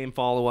the same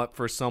follow-up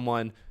for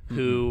someone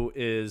who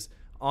is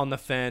on the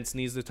fence,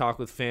 needs to talk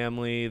with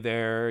family,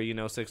 they're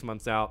 6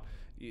 months out.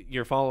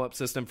 Your follow-up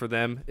system for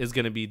them is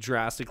going to be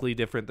drastically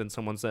different than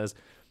someone says,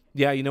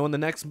 yeah, in the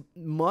next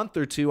month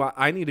or two,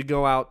 I need to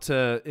go out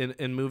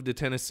and move to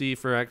Tennessee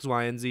for X,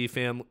 Y, and Z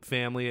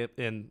family,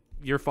 and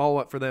your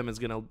follow-up for them is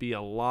going to be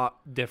a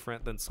lot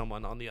different than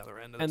someone on the other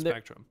end of the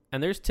spectrum.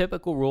 And there's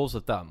typical rules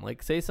of thumb.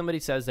 Like, say somebody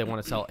says they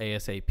want to sell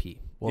ASAP.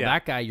 Well,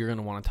 that guy you're going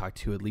to want to talk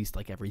to at least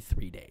like every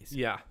 3 days.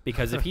 Yeah.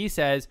 Because if he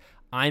says,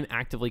 I'm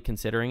actively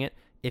considering it,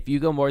 if you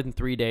go more than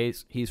 3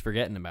 days, he's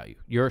forgetting about you.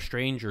 You're a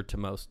stranger to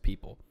most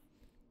people.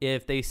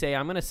 If they say,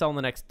 I'm going to sell in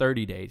the next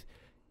 30 days,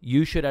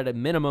 you should at a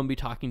minimum be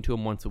talking to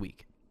him once a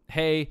week.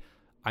 Hey,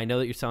 I know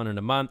that you're selling in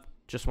a month.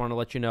 Just want to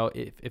let you know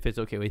if it's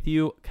okay with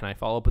you. Can I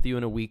follow up with you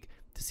in a week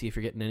to see if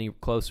you're getting any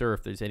closer,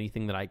 if there's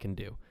anything that I can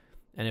do?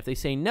 And if they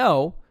say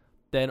no,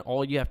 then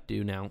all you have to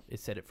do now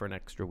is set it for an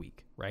extra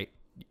week, right?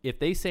 If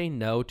they say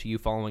no to you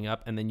following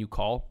up and then you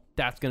call,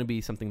 that's going to be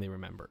something they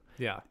remember.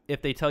 Yeah.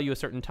 If they tell you a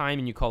certain time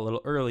and you call a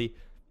little early,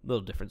 a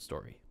little different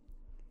story.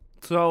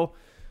 So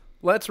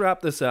let's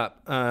wrap this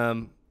up.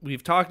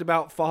 We've talked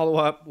about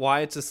follow-up, why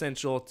it's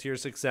essential to your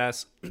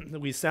success.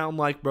 We sound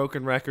like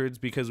broken records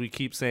because we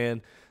keep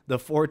saying the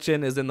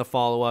fortune is in the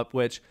follow-up,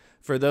 which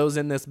for those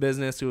in this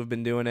business who have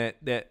been doing it,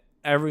 that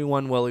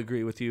everyone will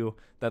agree with you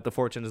that the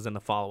fortune is in the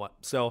follow-up.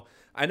 So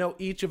I know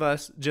each of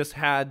us just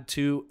had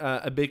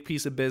a big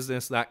piece of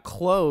business that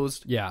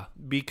closed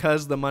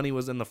because the money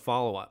was in the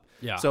follow-up.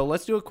 Yeah. So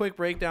let's do a quick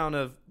breakdown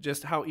of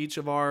just how each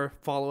of our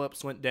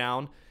follow-ups went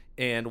down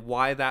and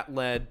why that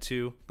led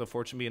to the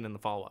fortune being in the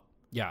follow-up.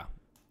 Yeah.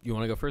 You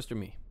want to go first or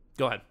me?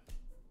 Go ahead.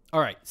 All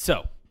right.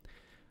 So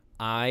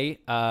I'm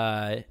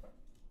going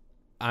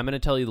to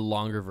tell you the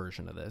longer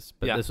version of this,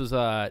 but this was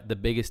the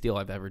biggest deal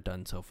I've ever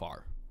done so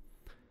far.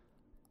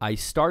 I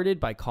started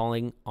by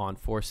calling on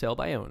for sale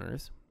by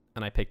owners,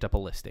 and I picked up a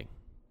listing.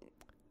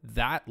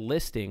 That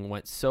listing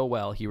went so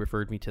well, he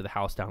referred me to the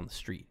house down the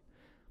street.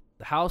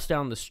 The house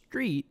down the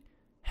street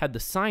had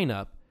the sign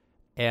up,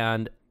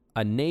 and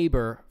a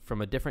neighbor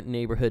from a different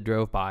neighborhood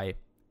drove by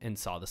and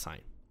saw the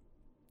sign.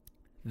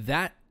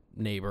 That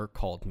neighbor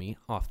called me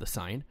off the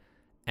sign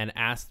and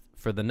asked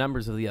for the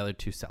numbers of the other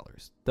 2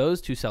 sellers.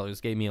 Those 2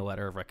 sellers gave me a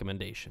letter of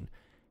recommendation,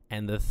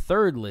 and the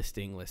third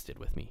listing listed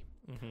with me.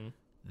 Mm-hmm.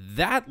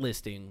 That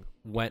listing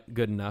went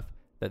good enough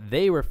that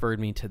they referred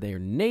me to their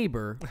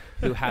neighbor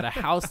who had a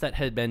house that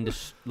had been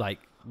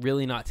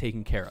really not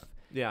taken care of.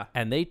 Yeah.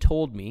 And they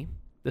told me,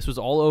 this was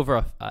all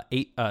over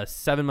a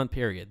 7-month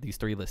period, these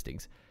 3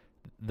 listings.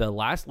 The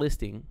last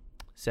listing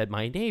said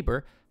my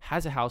neighbor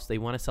has a house, they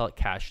want to sell it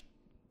cash,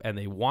 and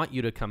they want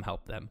you to come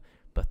help them,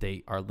 but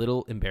they are a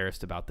little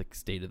embarrassed about the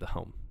state of the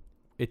home.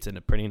 It's in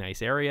a pretty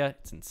nice area.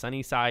 It's in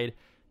Sunnyside.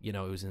 It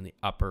was in the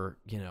upper,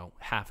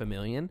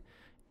 $500,000,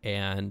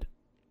 and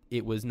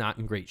it was not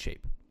in great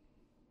shape.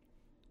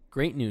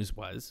 Great news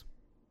was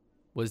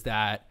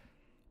that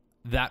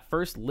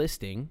first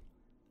listing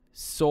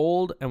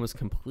sold and was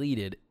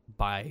completed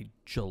by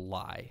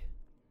July.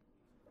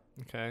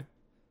 Okay.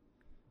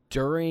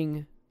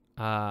 During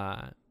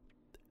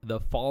the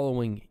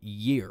following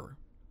year,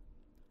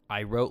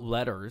 I wrote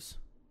letters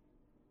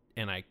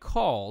and I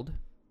called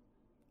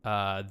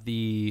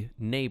the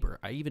neighbor.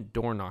 I even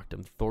door knocked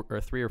him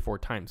 3 or 4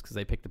 times because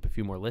I picked up a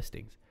few more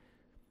listings.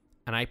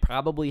 And I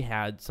probably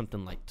had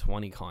something like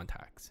 20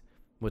 contacts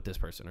with this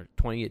person, or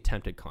 20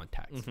 attempted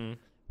contacts. Mm-hmm.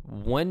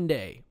 One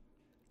day,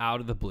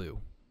 out of the blue,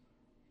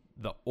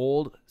 the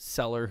old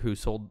seller who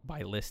sold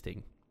by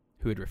listing,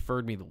 who had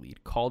referred me the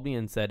lead, called me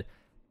and said,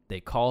 they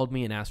called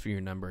me and asked for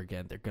your number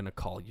again. They're going to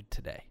call you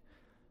today.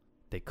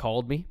 They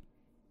called me.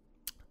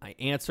 I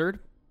answered.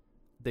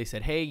 They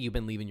said, hey, you've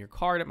been leaving your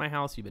card at my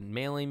house. You've been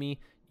mailing me.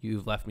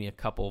 You've left me a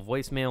couple of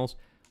voicemails.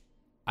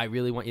 I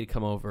really want you to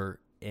come over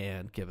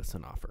and give us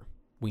an offer.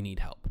 We need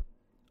help.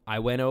 I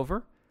went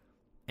over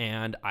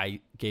and I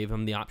gave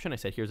them the option. I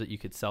said, here's what you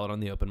could sell it on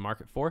the open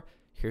market for.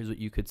 Here's what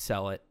you could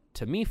sell it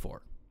to me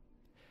for.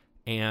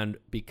 And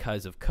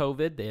because of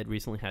COVID, they had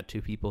recently had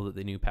 2 people that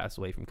they knew passed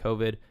away from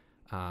COVID,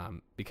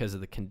 because of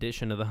the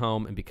condition of the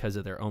home and because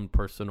of their own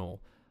personal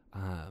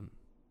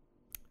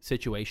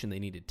situation. They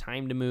needed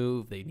time to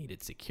move. They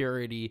needed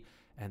security,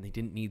 and they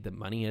didn't need the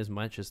money as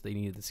much as they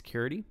needed the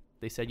security.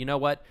 They said, you know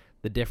what?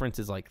 The difference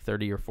is like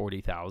 30 or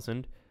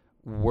 40,000.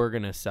 We're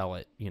going to sell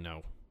it,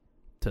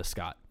 to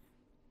Scott.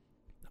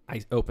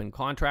 I opened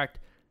contract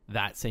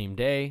that same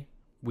day.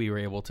 We were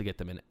able to get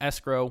them in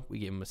escrow. We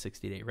gave them a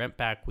 60-day rent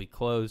back. We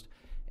closed,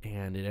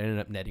 and it ended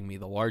up netting me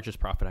the largest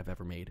profit I've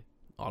ever made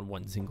on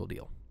one single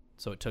deal.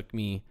 So it took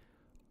me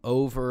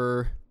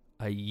over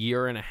a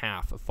year and a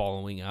half of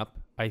following up,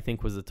 I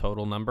think was the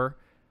total number,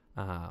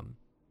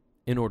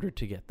 in order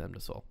to get them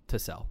to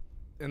sell.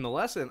 And the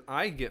lesson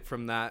I get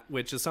from that,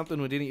 which is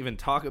something we didn't even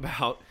talk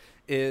about,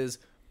 is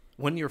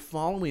when you're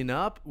following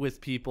up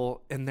with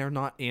people and they're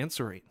not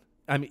answering.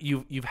 I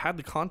mean, you've had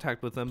the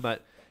contact with them,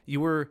 but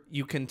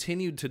you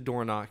continued to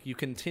door knock. You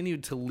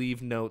continued to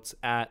leave notes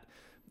at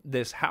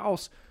this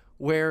house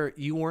where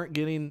you weren't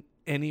getting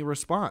any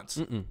response.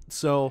 Mm-mm.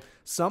 So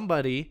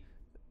somebody,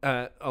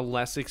 a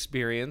less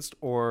experienced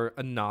or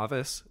a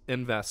novice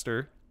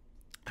investor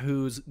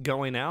who's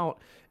going out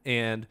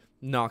and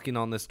knocking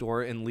on this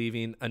door and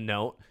leaving a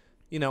note,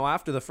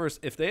 after the first,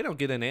 if they don't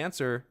get an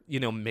answer,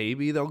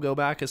 maybe they'll go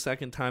back a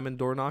second time and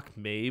door knock.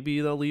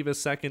 Maybe they'll leave a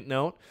second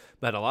note.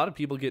 But a lot of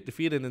people get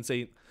defeated and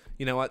say,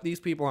 you know what, these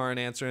people aren't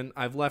answering.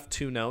 I've left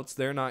 2 notes.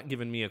 They're not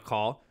giving me a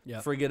call.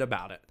 Yep. Forget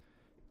about it.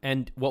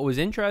 And what was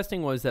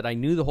interesting was that I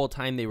knew the whole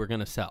time they were going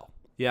to sell.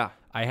 Yeah.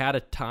 I had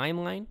a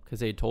timeline because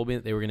they had told me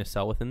that they were going to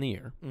sell within the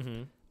year.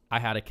 Mm-hmm. I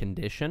had a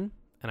condition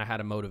and I had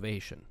a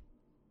motivation.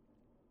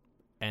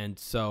 And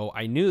so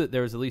I knew that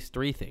there was at least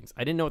 3 things.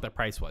 I didn't know what their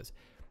price was,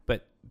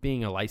 but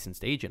being a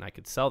licensed agent, I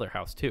could sell their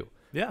house too.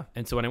 Yeah.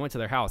 And so when I went to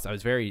their house, I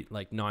was very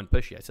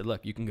non-pushy. I said,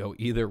 look, you can go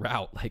either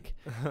route.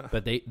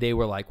 But they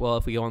were like, well,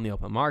 if we go on the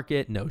open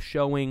market, no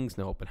showings,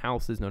 no open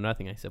houses, no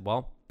nothing. I said,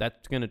 well,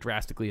 that's going to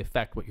drastically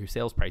affect what your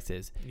sales price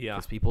is. Yeah.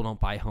 Because people don't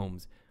buy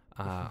homes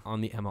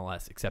on the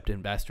MLS except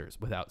investors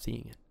without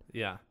seeing it.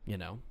 Yeah.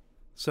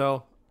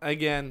 So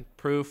again,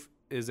 proof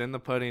is in the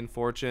pudding.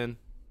 Fortune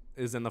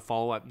is in the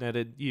follow-up.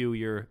 Netted you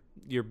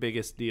your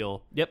biggest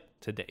deal. Yep.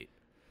 To date.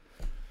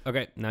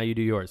 Okay, now you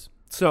do yours.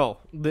 So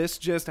this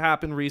just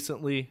happened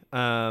recently.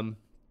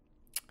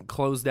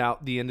 Closed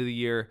out the end of the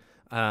year,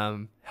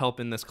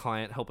 helping this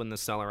client, helping the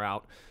seller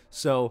out.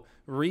 So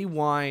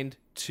rewind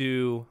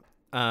to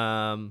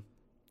a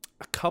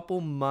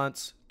couple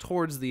months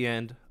towards the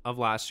end of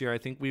last year. I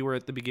think we were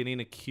at the beginning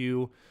of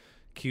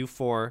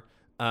Q4,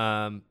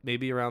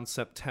 maybe around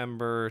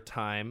September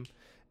time.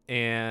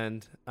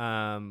 And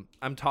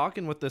I'm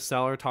talking with the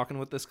seller, talking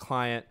with this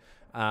client.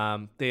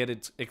 They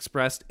had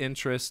expressed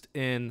interest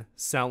in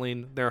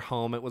selling their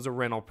home. It was a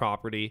rental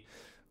property.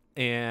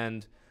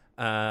 And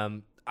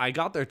I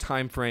got their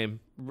time frame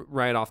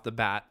right off the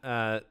bat.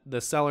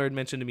 The seller had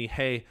mentioned to me,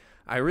 hey,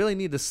 I really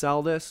need to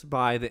sell this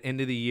by the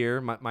end of the year.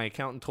 My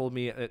accountant told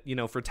me,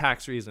 for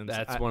tax reasons.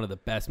 That's one of the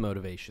best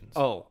motivations.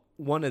 Oh,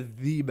 one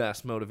of the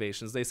best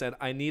motivations. They said,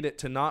 I need it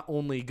to not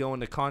only go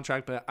into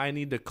contract, but I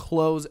need to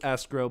close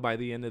escrow by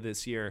the end of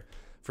this year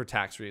for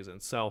tax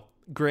reasons. So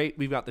great.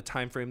 We've got the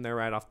time frame there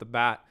right off the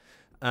bat.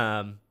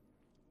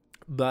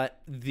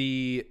 But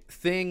the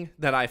thing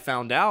that I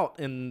found out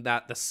and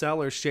that the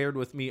seller shared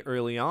with me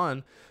early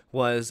on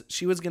was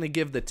she was going to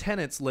give the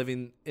tenants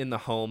living in the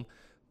home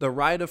the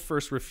right of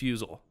first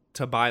refusal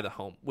to buy the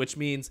home, which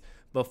means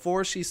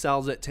before she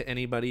sells it to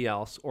anybody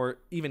else or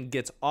even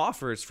gets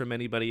offers from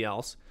anybody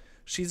else,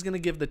 she's going to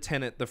give the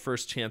tenant the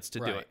first chance to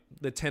do Right. it.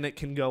 The tenant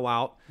can go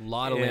out. A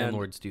lot of and-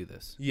 landlords do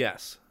this.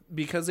 Yes,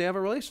 because they have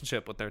a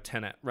relationship with their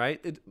tenant,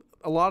 right?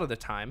 A lot of the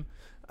time.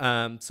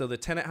 So the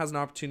tenant has an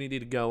opportunity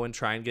to go and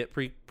try and get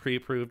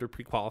pre-approved or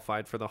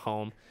pre-qualified for the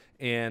home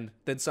and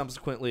then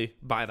subsequently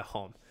buy the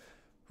home,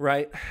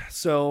 right?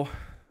 So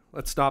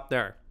let's stop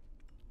there.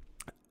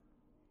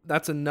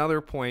 That's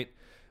another point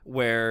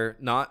where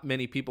not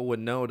many people would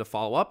know to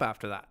follow up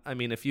after that. I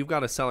mean, if you've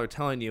got a seller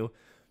telling you,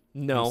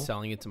 no, I'm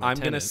selling it to my I'm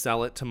going to tenant.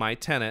 sell it to my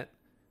tenant,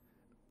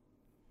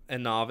 a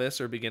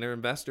novice or beginner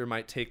investor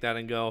might take that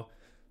and go,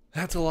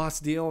 that's a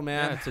lost deal,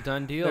 man. Yeah, it's a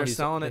done deal. They're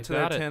selling it to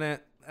their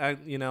tenant,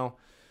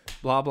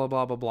 blah, blah,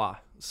 blah, blah, blah.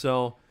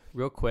 So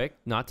Real quick,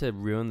 not to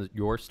ruin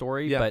your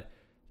story, Yeah. but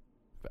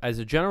as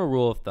a general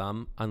rule of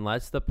thumb,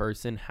 unless the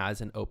person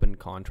has an open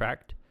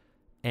contract,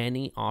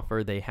 any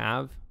offer they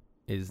have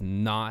is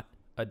not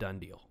a done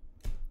deal.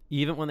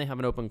 Even when they have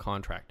an open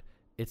contract,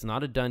 it's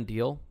not a done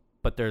deal,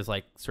 but there's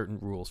like certain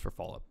rules for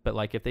follow-up. But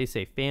like if they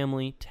say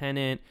family,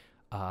 tenant,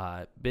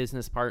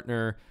 business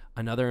partner,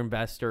 another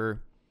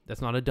investor,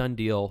 that's not a done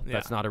deal. Yeah.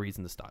 That's not a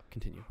reason to stop.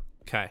 Continue.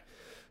 Okay.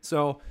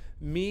 So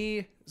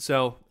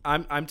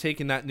I'm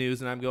taking that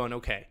news and I'm going,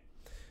 okay,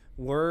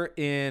 we're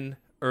in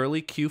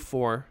early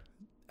Q4.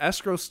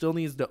 Escrow still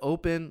needs to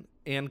open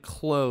and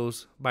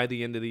close by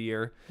the end of the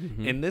year.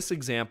 Mm-hmm. In this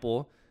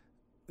example,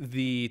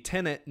 the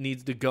tenant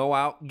needs to go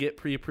out, get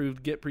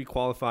pre-approved, get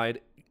pre-qualified,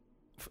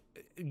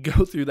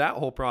 go through that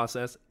whole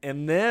process,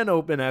 and then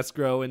open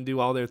escrow and do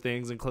all their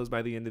things and close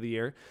by the end of the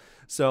year.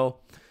 So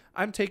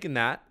I'm taking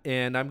that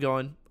and I'm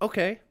going,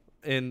 okay,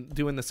 and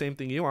doing the same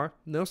thing you are.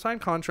 No signed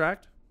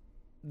contract.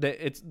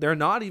 They're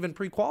not even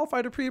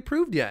pre-qualified or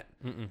pre-approved yet.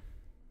 Mm-mm.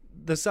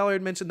 The seller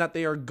had mentioned that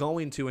they are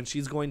going to, and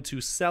she's going to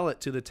sell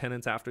it to the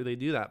tenants after they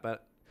do that.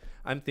 But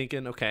I'm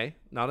thinking, okay,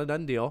 not a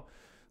done deal.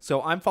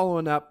 So I'm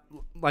following up,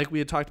 like we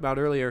had talked about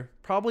earlier,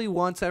 probably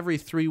once every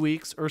 3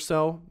 weeks or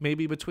so,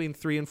 maybe between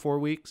 3 and 4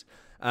 weeks.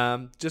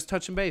 Just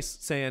touching base,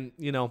 saying,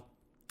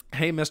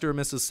 hey, Mr. or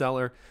Mrs.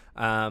 Seller,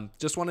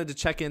 just wanted to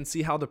check in,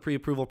 see how the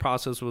pre-approval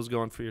process was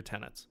going for your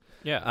tenants.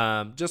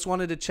 Yeah. Just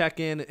wanted to check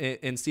in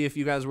and see if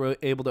you guys were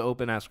able to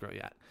open escrow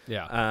yet.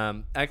 Yeah.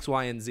 X,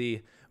 Y, and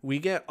Z. We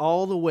get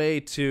all the way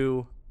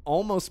to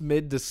almost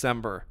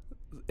mid-December.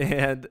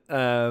 And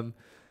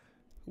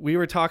we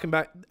were talking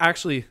about,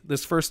 actually,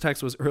 this first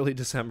text was early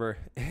December.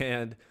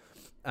 And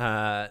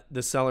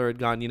the seller had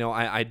gone,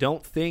 I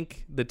don't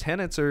think the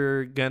tenants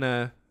are going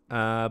to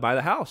buy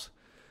the house.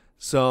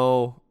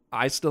 So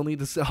I still need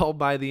to sell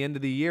by the end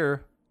of the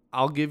year.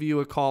 I'll give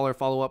you a call or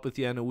follow up with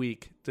you in a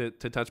week to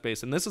touch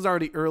base. And this is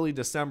already early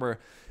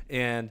December.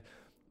 And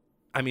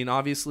I mean,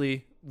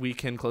 obviously we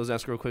can close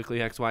escrow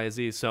quickly, X, Y,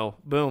 Z. So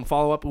boom,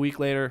 follow up a week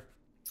later.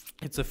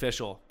 It's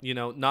official,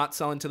 not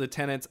selling to the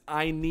tenants.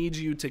 I need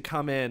you to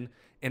come in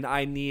and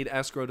I need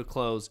escrow to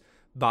close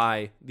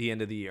by the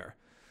end of the year.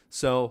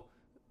 So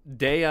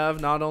day of,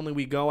 not only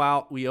we go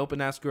out, we open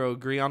escrow,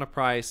 agree on a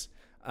price,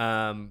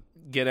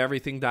 get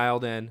everything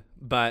dialed in,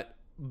 but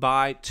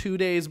by 2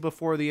 days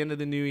before the end of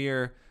the new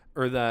year,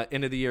 or the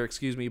end of the year,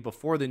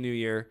 before the new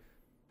year,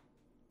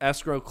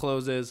 escrow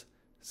closes,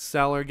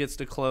 seller gets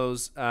to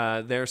close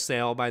their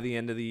sale by the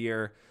end of the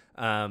year,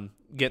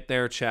 get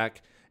their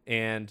check,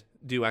 and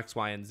do X,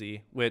 Y, and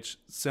Z, which,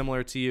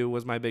 similar to you,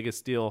 was my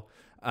biggest deal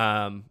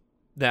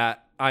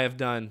that I have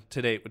done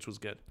to date, which was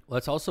good.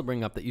 Let's also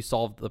bring up that you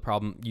solved the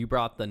problem. You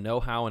brought the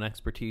know-how and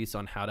expertise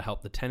on how to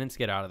help the tenants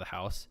get out of the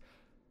house,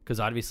 because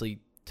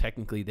obviously,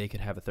 technically, they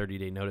could have a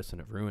 30-day notice and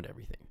have ruined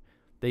everything.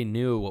 They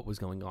knew what was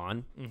going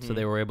on, so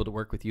they were able to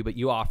work with you, but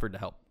you offered to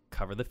help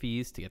cover the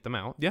fees to get them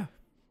out. Yeah.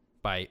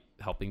 By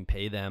helping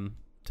pay them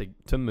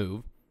to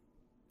move.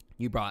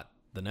 You brought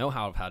the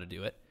know-how of how to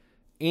do it,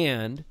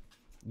 and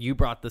you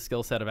brought the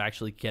skill set of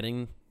actually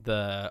getting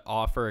the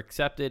offer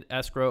accepted,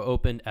 escrow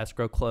opened,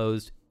 escrow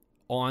closed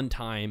on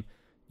time.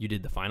 You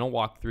did the final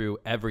walkthrough,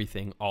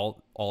 everything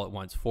all at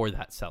once for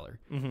that seller.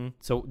 Mm-hmm.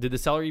 So did the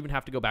seller even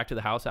have to go back to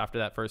the house after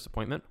that first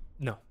appointment?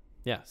 No.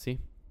 Yeah, see?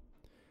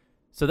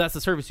 So that's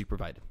the service you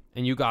provided,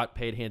 and you got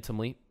paid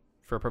handsomely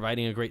for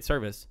providing a great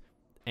service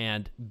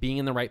and being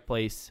in the right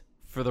place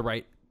for the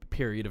right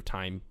period of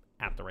time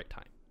at the right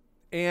time.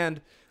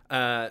 And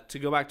to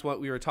go back to what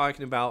we were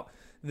talking about,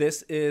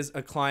 this is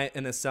a client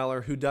and a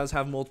seller who does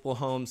have multiple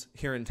homes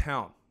here in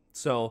town.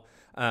 So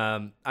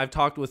I've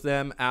talked with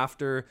them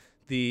after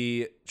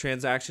the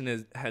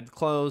transaction had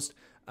closed.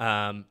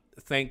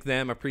 Thanked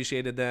them,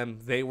 appreciated them.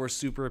 They were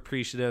super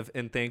appreciative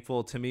and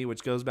thankful to me,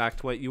 which goes back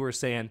to what you were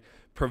saying,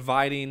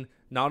 providing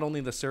not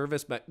only the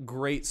service, but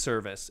great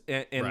service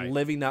and Right.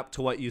 living up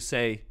to what you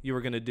say you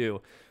were going to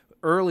do.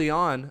 Early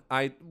on,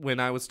 when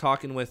I was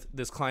talking with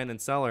this client and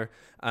seller,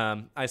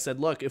 I said,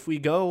 look, if we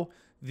go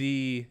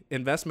the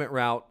investment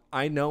route,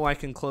 I know I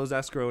can close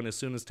escrow in as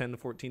soon as 10 to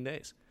 14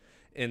 days.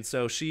 And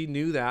so she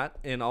knew that.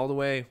 And all the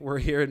way, we're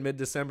here in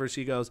mid-December,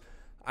 she goes,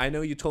 I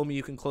know you told me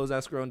you can close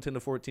escrow in 10 to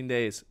 14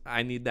 days.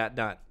 I need that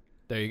done.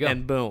 There you go.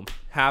 And boom,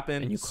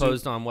 happened. And you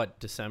closed on what,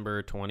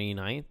 December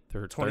 29th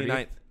or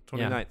 30th?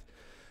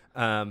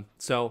 29th.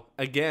 So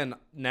again,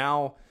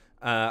 now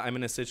I'm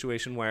in a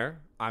situation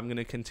where I'm going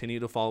to continue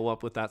to follow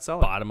up with that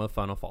seller. Bottom of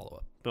funnel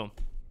follow-up. Boom.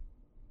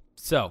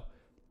 So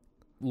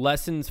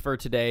lessons for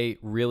today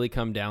really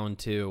come down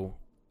to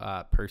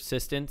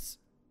persistence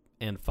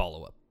and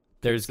follow-up.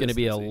 There's going to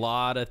be a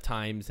lot of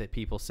times that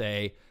people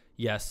say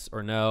yes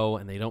or no,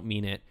 and they don't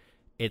mean it.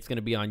 It's going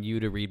to be on you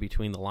to read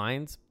between the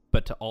lines,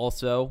 but to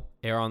also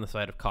err on the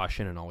side of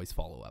caution and always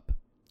follow up.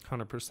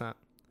 100%.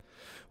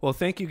 Well,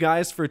 thank you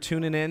guys for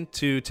tuning in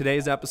to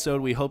today's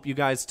episode. We hope you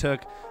guys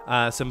took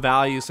some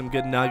value, some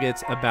good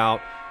nuggets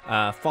about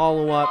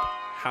follow-up,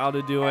 how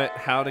to do it,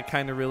 how to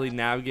kind of really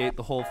navigate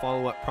the whole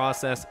follow-up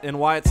process, and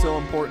why it's so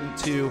important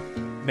to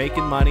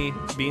making money,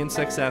 being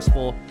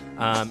successful,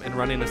 and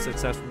running a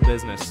successful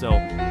business. So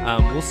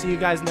we'll see you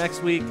guys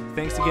next week.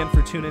 Thanks again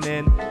for tuning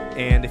in.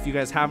 And if you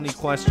guys have any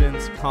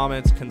questions,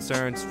 comments,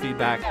 concerns,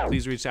 feedback,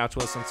 please reach out to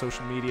us on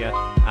social media.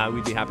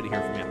 We'd be happy to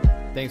hear from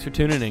you. Thanks for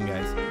tuning in,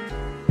 guys.